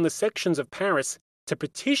called on the sections of Paris to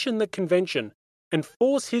petition the convention and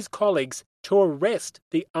force his colleagues to arrest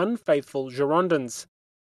the unfaithful Girondins.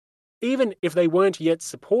 Even if they weren't yet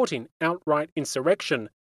supporting outright insurrection,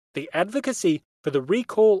 the advocacy for the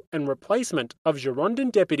recall and replacement of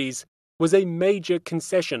Girondin deputies was a major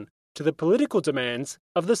concession to the political demands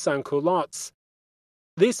of the sans-culottes.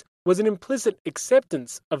 This was an implicit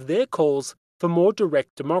acceptance of their calls for more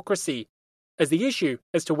direct democracy, as the issue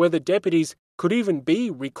as to whether deputies could even be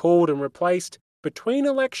recalled and replaced between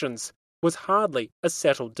elections was hardly a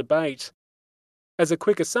settled debate. As a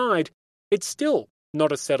quick aside, it's still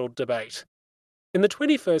not a settled debate. In the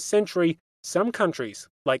 21st century, some countries,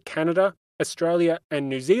 like Canada, Australia, and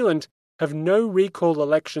New Zealand, have no recall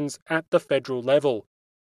elections at the federal level,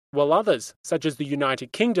 while others, such as the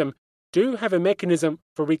United Kingdom, do have a mechanism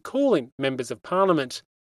for recalling members of Parliament,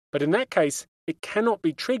 but in that case, it cannot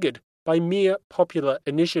be triggered by mere popular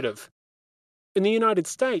initiative. In the United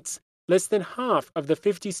States, less than half of the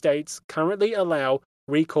 50 states currently allow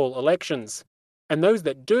recall elections, and those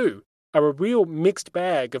that do are a real mixed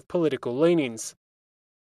bag of political leanings.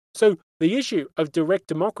 So the issue of direct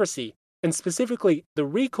democracy, and specifically the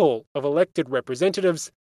recall of elected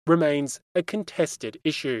representatives, remains a contested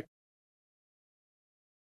issue.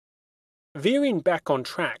 Veering back on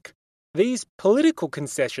track, these political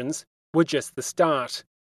concessions were just the start.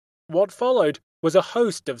 What followed was a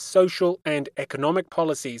host of social and economic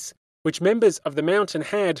policies which members of the Mountain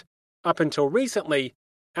had, up until recently,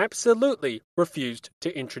 absolutely refused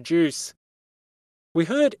to introduce. We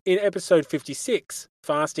heard in episode 56,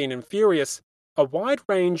 Fasting and Furious, a wide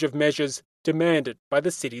range of measures demanded by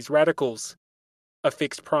the city's radicals. A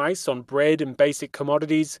fixed price on bread and basic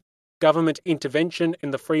commodities, government intervention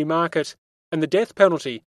in the free market, and the death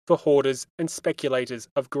penalty for hoarders and speculators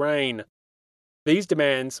of grain. These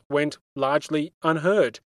demands went largely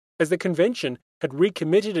unheard, as the convention had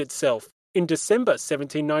recommitted itself in December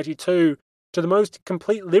 1792 to the most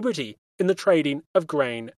complete liberty in the trading of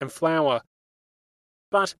grain and flour.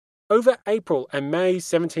 But over April and May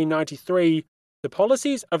 1793, the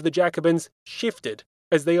policies of the Jacobins shifted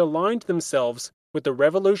as they aligned themselves with the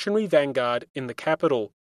revolutionary vanguard in the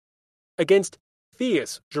capital. Against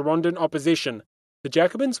fierce Girondin opposition, the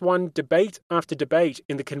Jacobins won debate after debate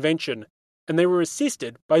in the convention, and they were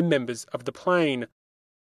assisted by members of the Plain.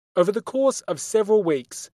 Over the course of several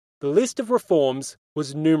weeks, the list of reforms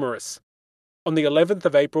was numerous. On the 11th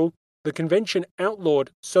of April, the convention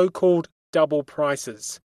outlawed so-called double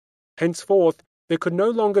prices. Henceforth, there could no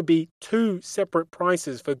longer be two separate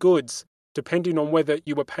prices for goods, depending on whether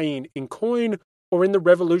you were paying in coin or in the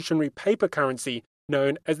revolutionary paper currency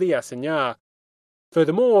known as the assignat.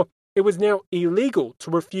 Furthermore, it was now illegal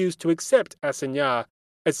to refuse to accept assignat,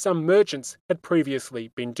 as some merchants had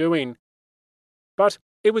previously been doing. But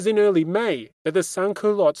it was in early May that the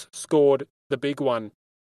sans-culottes scored the big one.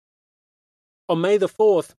 On May the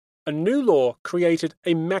 4th, a new law created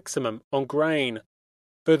a maximum on grain.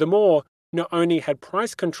 Furthermore, not only had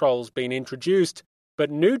price controls been introduced,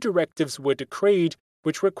 but new directives were decreed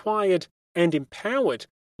which required and empowered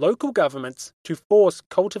local governments to force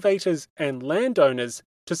cultivators and landowners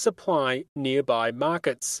to supply nearby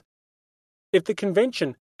markets. If the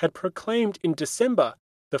convention had proclaimed in December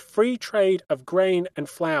the free trade of grain and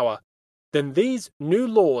flour, then these new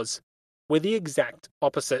laws were the exact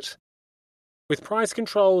opposite. With price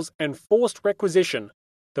controls and forced requisition,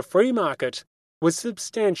 the free market was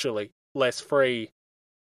substantially less free.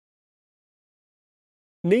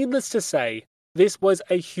 Needless to say, this was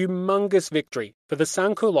a humongous victory for the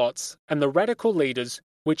sans-culottes and the radical leaders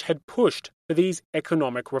which had pushed for these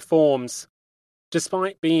economic reforms.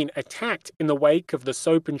 Despite being attacked in the wake of the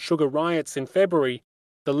soap and sugar riots in February,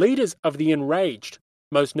 the leaders of the enraged,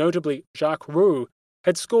 most notably Jacques Roux,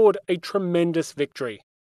 had scored a tremendous victory.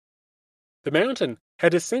 The Mountain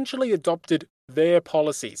had essentially adopted their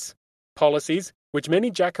policies which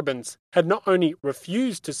many Jacobins had not only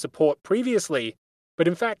refused to support previously, but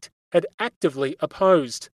in fact had actively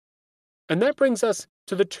opposed. And that brings us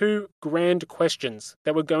to the two grand questions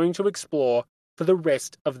that we're going to explore for the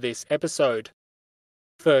rest of this episode.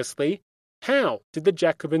 Firstly, how did the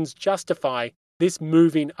Jacobins justify this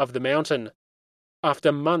moving of the Mountain?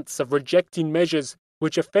 After months of rejecting measures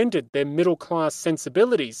which offended their middle-class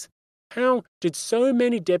sensibilities, how did so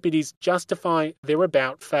many deputies justify their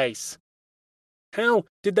about-face? How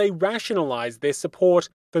did they rationalize their support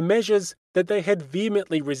for measures that they had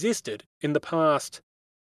vehemently resisted in the past?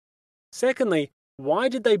 Secondly, why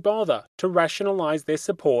did they bother to rationalize their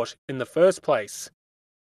support in the first place?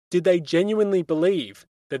 did they genuinely believe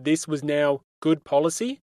that this was now good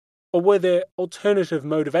policy, or were there alternative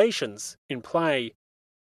motivations in play?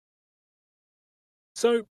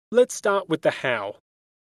 So let's start with the how.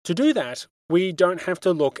 To do that, we don't have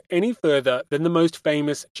to look any further than the most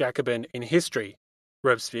famous Jacobin in history,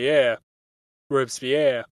 Robespierre.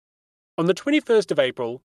 Robespierre. On the 21st of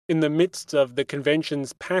April, in the midst of the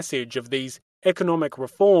convention's passage of these economic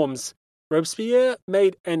reforms, Robespierre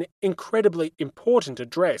made an incredibly important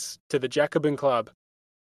address to the Jacobin Club.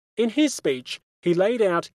 In his speech, he laid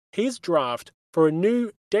out his draft for a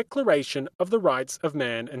new Declaration of the Rights of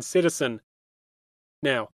Man and Citizen.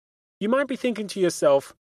 Now, you might be thinking to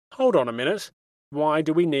yourself, hold on a minute, why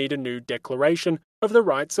do we need a new Declaration of the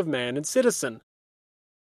Rights of Man and Citizen?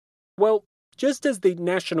 Well, just as the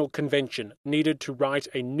National Convention needed to write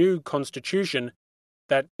a new constitution,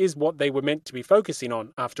 that is what they were meant to be focusing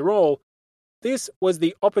on after all, this was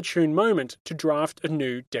the opportune moment to draft a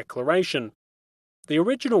new declaration. The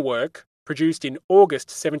original work, produced in August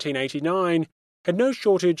 1789, had no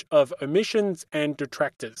shortage of omissions and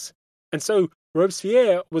detractors, and so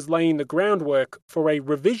Robespierre was laying the groundwork for a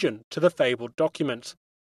revision to the fabled document.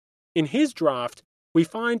 In his draft, we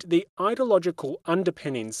find the ideological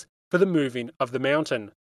underpinnings for the moving of the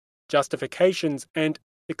mountain, justifications and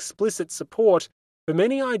explicit support for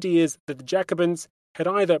many ideas that the Jacobins had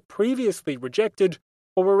either previously rejected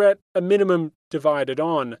or were at a minimum divided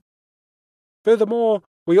on. Furthermore,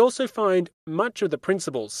 we also find much of the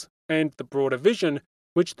principles and the broader vision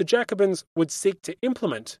which the Jacobins would seek to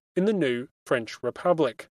implement in the new French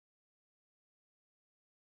Republic.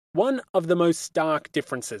 One of the most stark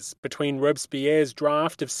differences between Robespierre's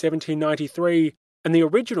draft of 1793 and the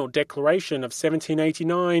original Declaration of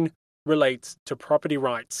 1789 relates to property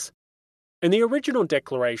rights. In the original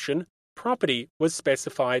declaration, property was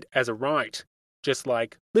specified as a right, just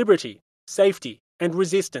like liberty, safety, and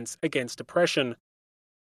resistance against oppression.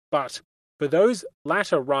 But for those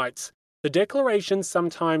latter rights, the declaration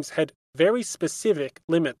sometimes had very specific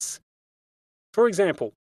limits. For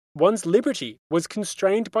example, one's liberty was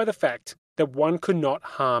constrained by the fact that one could not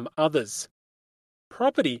harm others.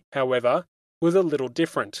 Property, however, was a little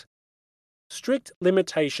different. Strict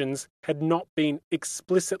limitations had not been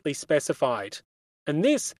explicitly specified, and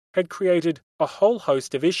this had created a whole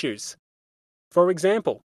host of issues. For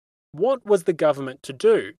example, what was the government to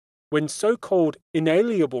do when so-called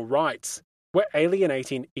inalienable rights were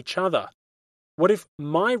alienating each other? What if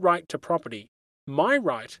my right to property, my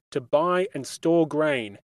right to buy and store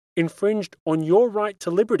grain, infringed on your right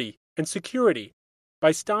to liberty and security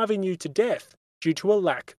by starving you to death due to a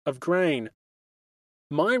lack of grain?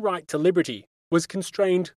 My right to liberty was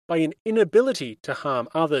constrained by an inability to harm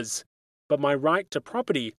others, but my right to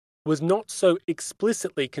property was not so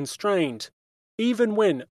explicitly constrained, even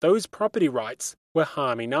when those property rights were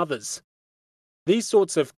harming others. These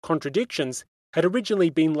sorts of contradictions had originally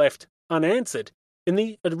been left unanswered in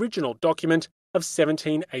the original document of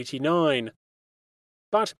 1789.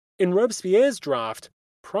 But in Robespierre's draft,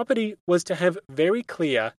 property was to have very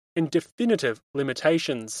clear and definitive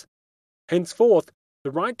limitations. Henceforth,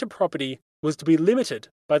 the right to property was to be limited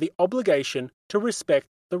by the obligation to respect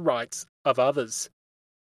the rights of others.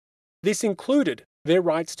 This included their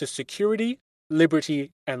rights to security,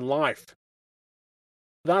 liberty, and life.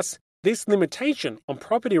 Thus, this limitation on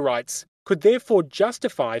property rights could therefore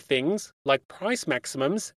justify things like price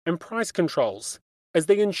maximums and price controls, as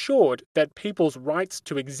they ensured that people's rights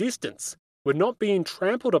to existence were not being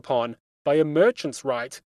trampled upon by a merchant's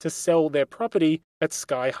right to sell their property at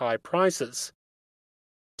sky-high prices.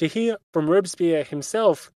 To hear from Robespierre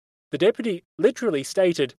himself, the deputy literally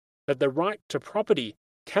stated that the right to property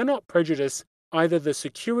cannot prejudice either the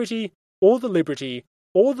security or the liberty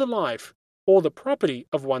or the life or the property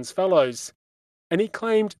of one's fellows, and he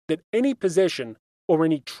claimed that any possession or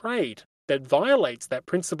any trade that violates that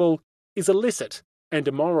principle is illicit and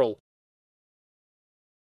immoral.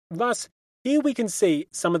 Thus, here we can see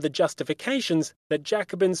some of the justifications that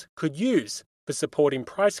Jacobins could use for supporting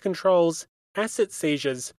price controls, asset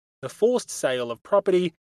seizures, the forced sale of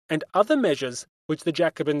property, and other measures which the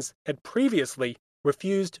Jacobins had previously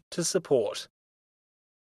refused to support.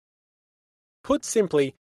 Put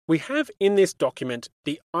simply, we have in this document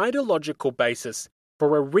the ideological basis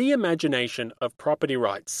for a reimagination of property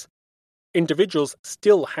rights. Individuals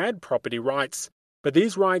still had property rights, but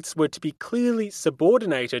these rights were to be clearly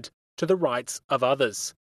subordinated to the rights of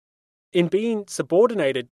others. In being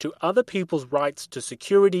subordinated to other people's rights to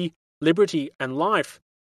security, liberty, and life,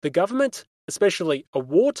 the government, especially a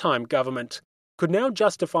wartime government, could now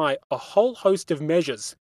justify a whole host of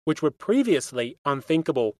measures which were previously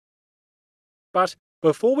unthinkable. But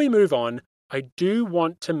before we move on, I do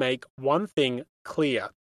want to make one thing clear.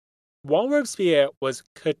 While Robespierre was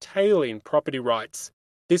curtailing property rights,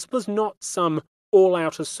 this was not some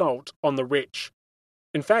all-out assault on the rich.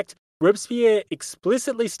 In fact, Robespierre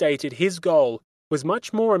explicitly stated his goal was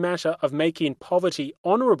much more a matter of making poverty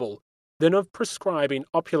honourable than of prescribing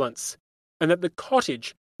opulence, and that the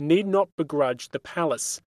cottage need not begrudge the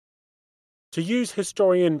palace. To use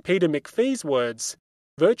historian Peter McPhee's words,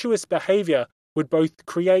 virtuous behaviour would both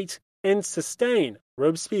create and sustain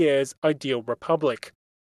Robespierre's ideal republic,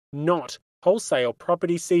 not wholesale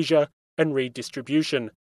property seizure and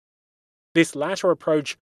redistribution. This latter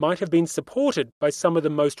approach might have been supported by some of the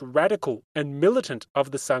most radical and militant of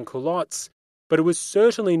the sans-culottes, but it was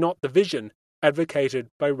certainly not the vision advocated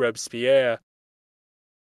by Robespierre.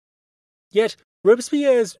 Yet,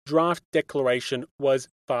 Robespierre's draft declaration was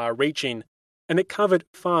far-reaching, and it covered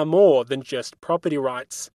far more than just property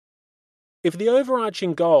rights. If the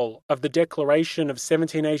overarching goal of the Declaration of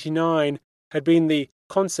 1789 had been the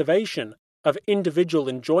conservation of individual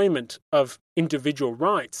enjoyment of individual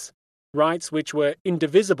rights, rights which were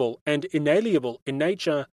indivisible and inalienable in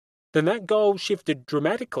nature, then that goal shifted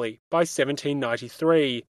dramatically by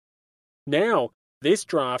 1793. Now, this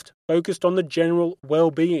draft focused on the general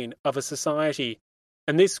well-being of a society,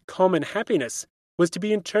 and this common happiness was to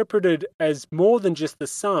be interpreted as more than just the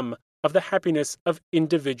sum of the happiness of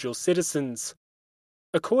individual citizens.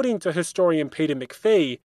 According to historian Peter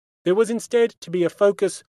McPhee, there was instead to be a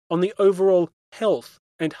focus on the overall health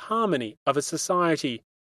and harmony of a society.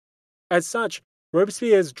 As such,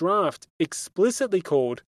 Robespierre's draft explicitly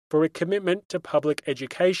called for a commitment to public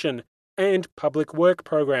education and public work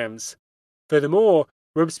programs. Furthermore,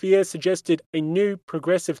 Robespierre suggested a new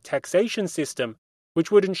progressive taxation system which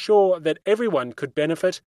would ensure that everyone could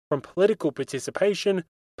benefit from political participation,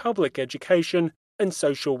 public education, and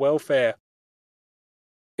social welfare.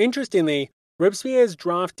 Interestingly, Robespierre's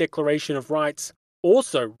draft Declaration of Rights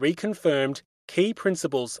also reconfirmed key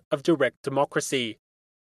principles of direct democracy.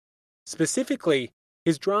 Specifically,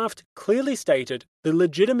 his draft clearly stated the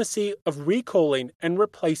legitimacy of recalling and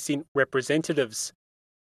replacing representatives.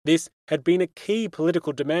 This had been a key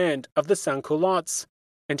political demand of the sans-culottes,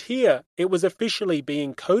 and here it was officially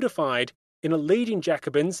being codified in a leading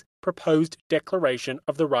Jacobin's proposed Declaration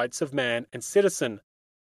of the Rights of Man and Citizen.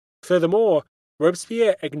 Furthermore,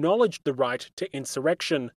 Robespierre acknowledged the right to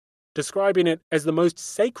insurrection, describing it as the most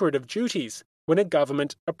sacred of duties when a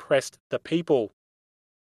government oppressed the people.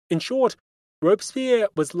 In short, Robespierre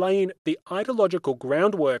was laying the ideological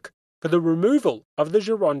groundwork for the removal of the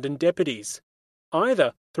Girondin deputies,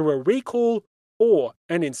 either through a recall or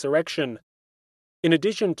an insurrection. In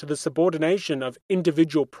addition to the subordination of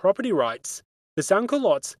individual property rights, the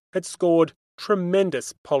sans-culottes had scored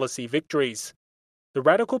tremendous policy victories. The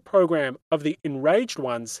radical program of the enraged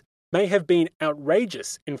ones may have been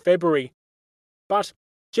outrageous in February, but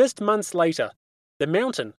just months later, the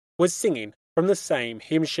Mountain was singing from the same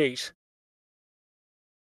hymn sheet.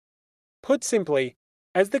 Put simply,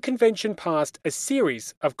 as the convention passed a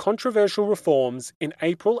series of controversial reforms in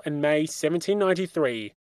April and May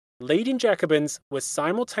 1793, leading Jacobins were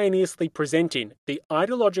simultaneously presenting the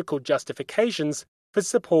ideological justifications for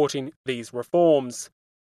supporting these reforms.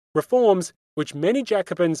 Reforms which many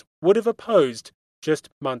Jacobins would have opposed just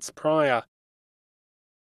months prior.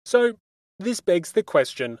 So, this begs the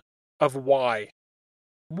question of why.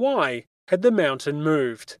 Why had the Mountain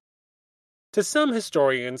moved? To some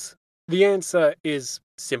historians, the answer is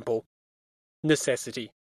simple: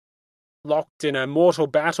 necessity. Locked in a mortal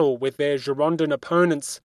battle with their Girondin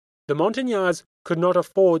opponents, the Montagnards could not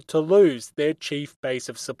afford to lose their chief base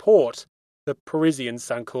of support, the Parisian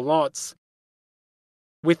sans-culottes.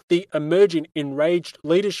 With the emerging enraged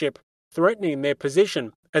leadership threatening their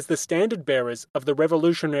position as the standard-bearers of the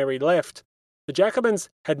revolutionary left, the Jacobins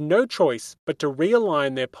had no choice but to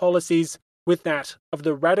realign their policies with that of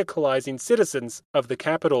the radicalizing citizens of the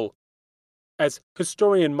capital. As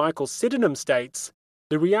historian Michael Sydenham states,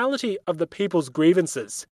 the reality of the people's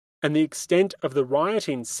grievances and the extent of the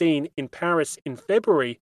rioting seen in Paris in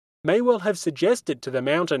February may well have suggested to the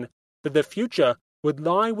Mountain that the future would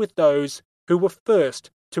lie with those who were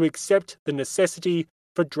first to accept the necessity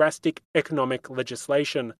for drastic economic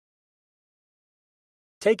legislation.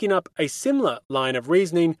 Taking up a similar line of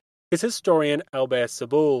reasoning is historian Albert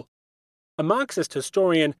Soboul. A Marxist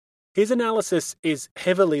historian, his analysis is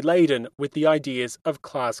heavily laden with the ideas of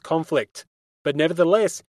class conflict, but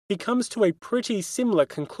nevertheless he comes to a pretty similar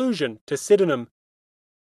conclusion to Sydenham.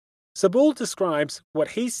 Soboul describes what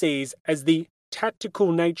he sees as the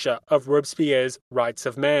tactical nature of Robespierre's Rights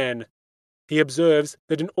of Man. He observes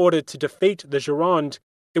that in order to defeat the Gironde,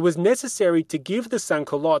 it was necessary to give the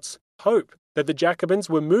sans-culottes hope that the Jacobins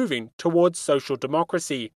were moving towards social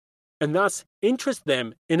democracy, and thus interest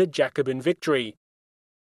them in a Jacobin victory.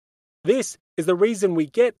 This is the reason we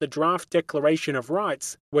get the draft Declaration of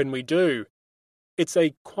Rights when we do. It's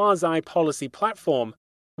a quasi-policy platform,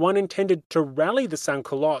 one intended to rally the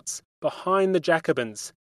sans-culottes behind the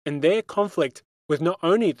Jacobins and their conflict with not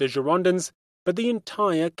only the Girondins, but the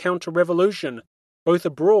entire counter-revolution, both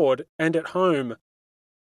abroad and at home.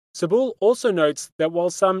 Saboul also notes that while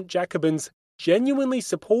some Jacobins genuinely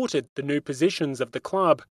supported the new positions of the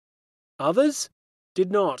club, others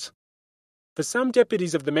did not. For some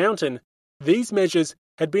deputies of the Mountain, these measures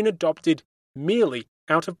had been adopted merely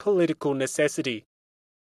out of political necessity.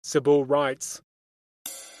 Saboul writes,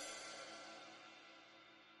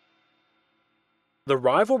 "The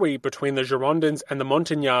rivalry between the Girondins and the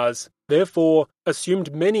Montagnards, therefore,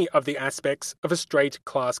 assumed many of the aspects of a straight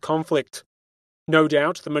class conflict. No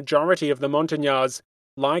doubt the majority of the Montagnards,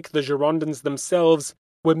 like the Girondins themselves,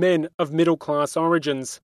 were men of middle-class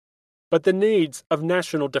origins. But the needs of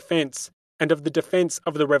national defence and of the defence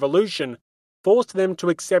of the Revolution forced them to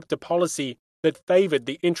accept a policy that favoured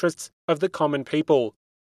the interests of the common people,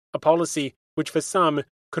 a policy which for some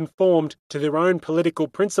conformed to their own political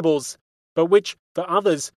principles, but which, for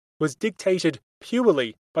others, was dictated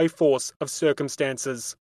purely by force of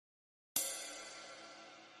circumstances."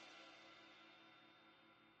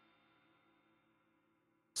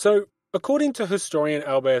 So, according to historian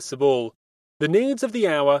Albert Saboul, the needs of the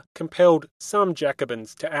hour compelled some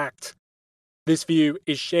Jacobins to act. This view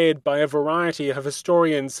is shared by a variety of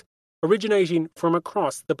historians, originating from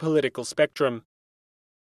across the political spectrum.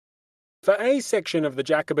 For a section of the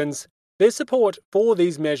Jacobins, their support for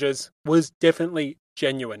these measures was definitely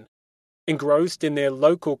genuine. Engrossed in their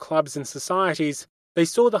local clubs and societies, they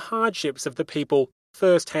saw the hardships of the people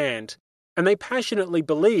firsthand, and they passionately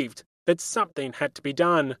believed that something had to be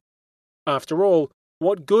done. After all,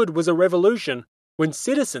 what good was a revolution when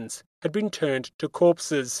citizens had been turned to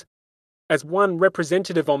corpses? As one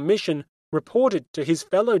representative on mission reported to his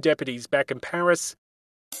fellow deputies back in Paris,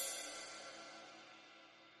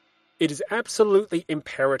 "It is absolutely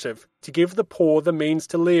imperative to give the poor the means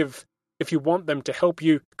to live, if you want them to help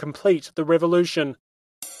you complete the revolution."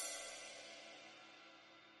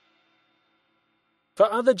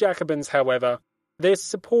 For other Jacobins, however, their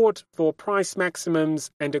support for price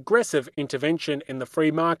maximums and aggressive intervention in the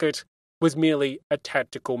free market was merely a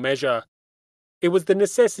tactical measure. It was the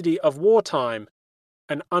necessity of wartime,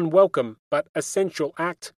 an unwelcome but essential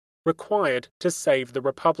act required to save the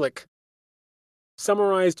Republic.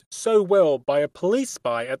 Summarized so well by a police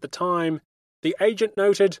spy at the time, the agent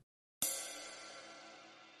noted,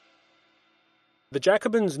 "The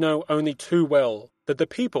Jacobins know only too well that the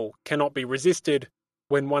people cannot be resisted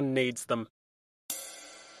when one needs them."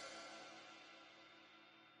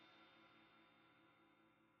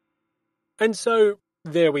 And so,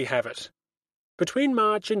 there we have it. Between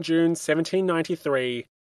March and June 1793,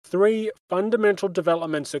 three fundamental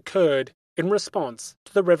developments occurred in response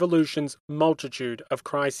to the Revolution's multitude of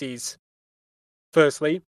crises.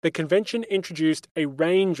 Firstly, the Convention introduced a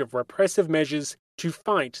range of repressive measures to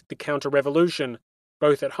fight the counter-revolution,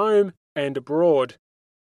 both at home and abroad.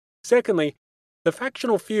 Secondly, the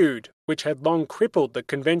factional feud, which had long crippled the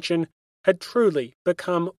Convention, had truly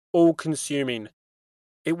become all-consuming.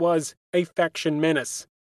 It was a faction menace,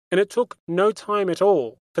 and it took no time at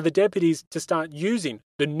all for the deputies to start using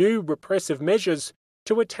the new repressive measures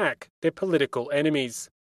to attack their political enemies.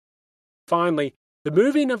 Finally, the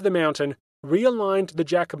moving of the Mountain realigned the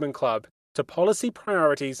Jacobin Club to policy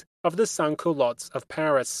priorities of the sans-culottes of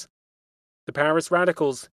Paris. The Paris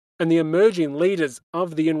radicals and the emerging leaders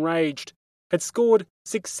of the enraged had scored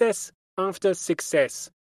success after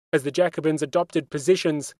success as the Jacobins adopted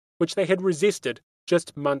positions which they had resisted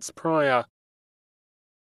just months prior.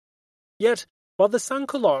 Yet, while the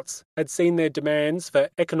sans-culottes had seen their demands for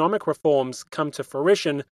economic reforms come to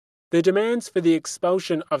fruition, their demands for the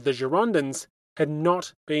expulsion of the Girondins had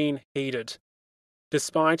not been heeded.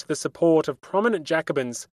 Despite the support of prominent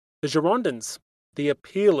Jacobins, the Girondins, the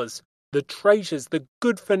appealers, the traitors, the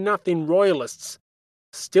good-for-nothing royalists,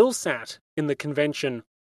 still sat in the Convention.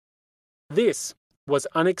 This was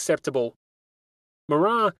unacceptable.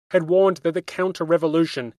 Marat had warned that the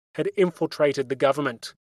counter-revolution had infiltrated the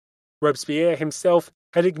government. Robespierre himself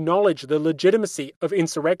had acknowledged the legitimacy of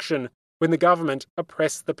insurrection when the government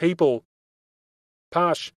oppressed the people.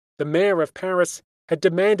 Pache, the mayor of Paris, had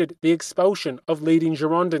demanded the expulsion of leading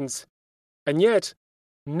Girondins, and yet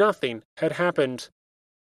nothing had happened.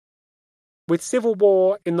 With civil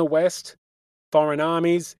war in the west, foreign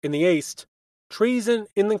armies in the east, treason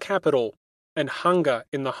in the capital, and hunger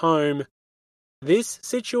in the home, this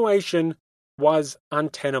situation was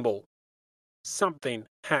untenable. Something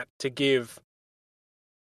had to give.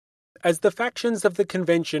 As the factions of the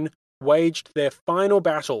convention waged their final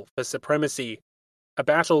battle for supremacy, a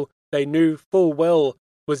battle they knew full well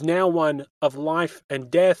was now one of life and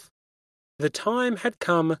death, the time had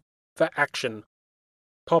come for action.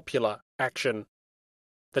 Popular action.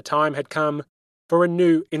 The time had come for a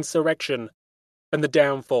new insurrection and the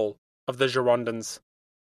downfall of the Girondins.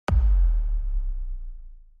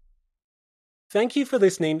 Thank you for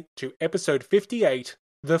listening to episode 58,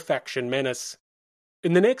 The Faction Menace.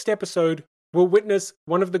 In the next episode, we'll witness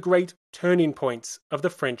one of the great turning points of the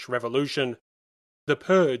French Revolution, the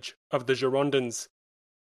purge of the Girondins.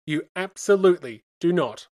 You absolutely do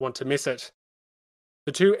not want to miss it.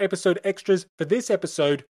 The 2 episode extras for this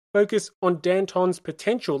episode focus on Danton's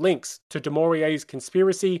potential links to Du Maurier's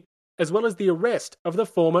conspiracy, as well as the arrest of the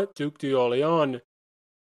former Duc d'Orléans.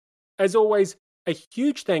 As always, a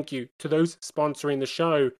huge thank you to those sponsoring the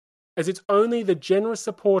show, as it's only the generous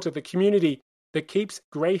support of the community that keeps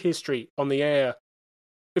Grey History on the air.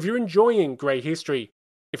 If you're enjoying Grey History,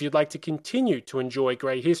 if you'd like to continue to enjoy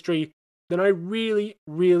Grey History, then I really,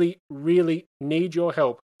 really, really need your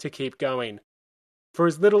help to keep going. For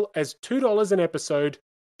as little as $2 an episode,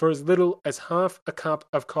 for as little as half a cup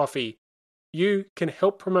of coffee, you can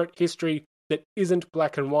help promote history that isn't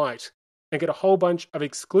black and white, and get a whole bunch of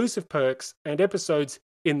exclusive perks and episodes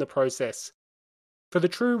in the process. For the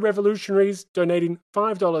true revolutionaries donating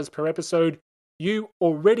 $5 per episode, you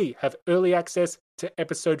already have early access to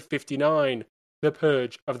episode 59, The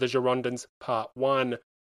Purge of the Girondins Part 1.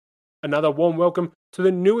 Another warm welcome to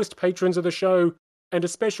the newest patrons of the show, and a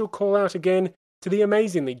special call out again to the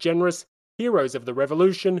amazingly generous heroes of the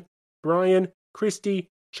revolution, Brian, Christy,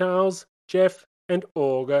 Charles, Jeff, and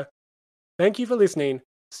Olga. Thank you for listening,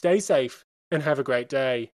 stay safe, and have a great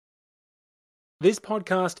day. This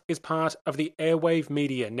podcast is part of the Airwave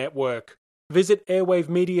Media Network. Visit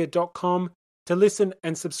airwavemedia.com to listen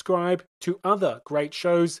and subscribe to other great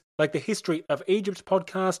shows like the History of Egypt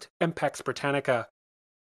podcast and Pax Britannica.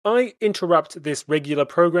 I interrupt this regular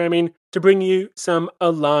programming to bring you some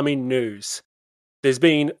alarming news. There's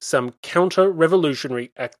been some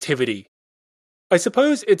counter-revolutionary activity. I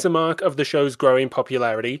suppose it's a mark of the show's growing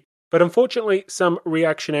popularity, but unfortunately some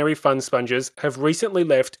reactionary fun sponges have recently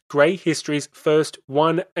left Grey History's first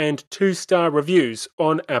 1- and 2-star reviews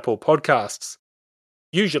on Apple Podcasts.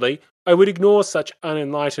 Usually, I would ignore such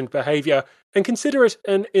unenlightened behaviour and consider it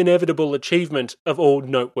an inevitable achievement of all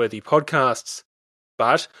noteworthy podcasts.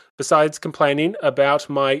 But, besides complaining about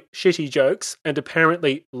my shitty jokes and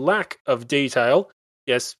apparently lack of detail,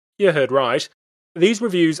 yes, you heard right, these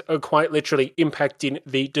reviews are quite literally impacting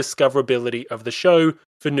the discoverability of the show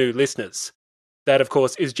for new listeners. That, of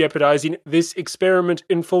course, is jeopardizing this experiment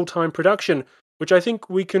in full-time production, which I think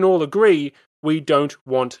we can all agree we don't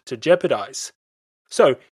want to jeopardize.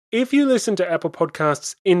 So, if you listen to Apple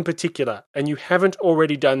Podcasts in particular, and you haven't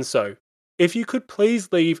already done so, if you could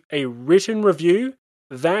please leave a written review,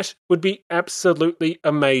 that would be absolutely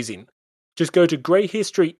amazing. Just go to Grey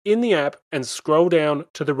History in the app and scroll down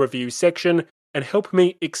to the review section and help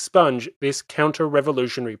me expunge this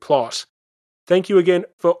counter-revolutionary plot. Thank you again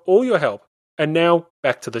for all your help, and now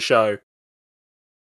back to the show.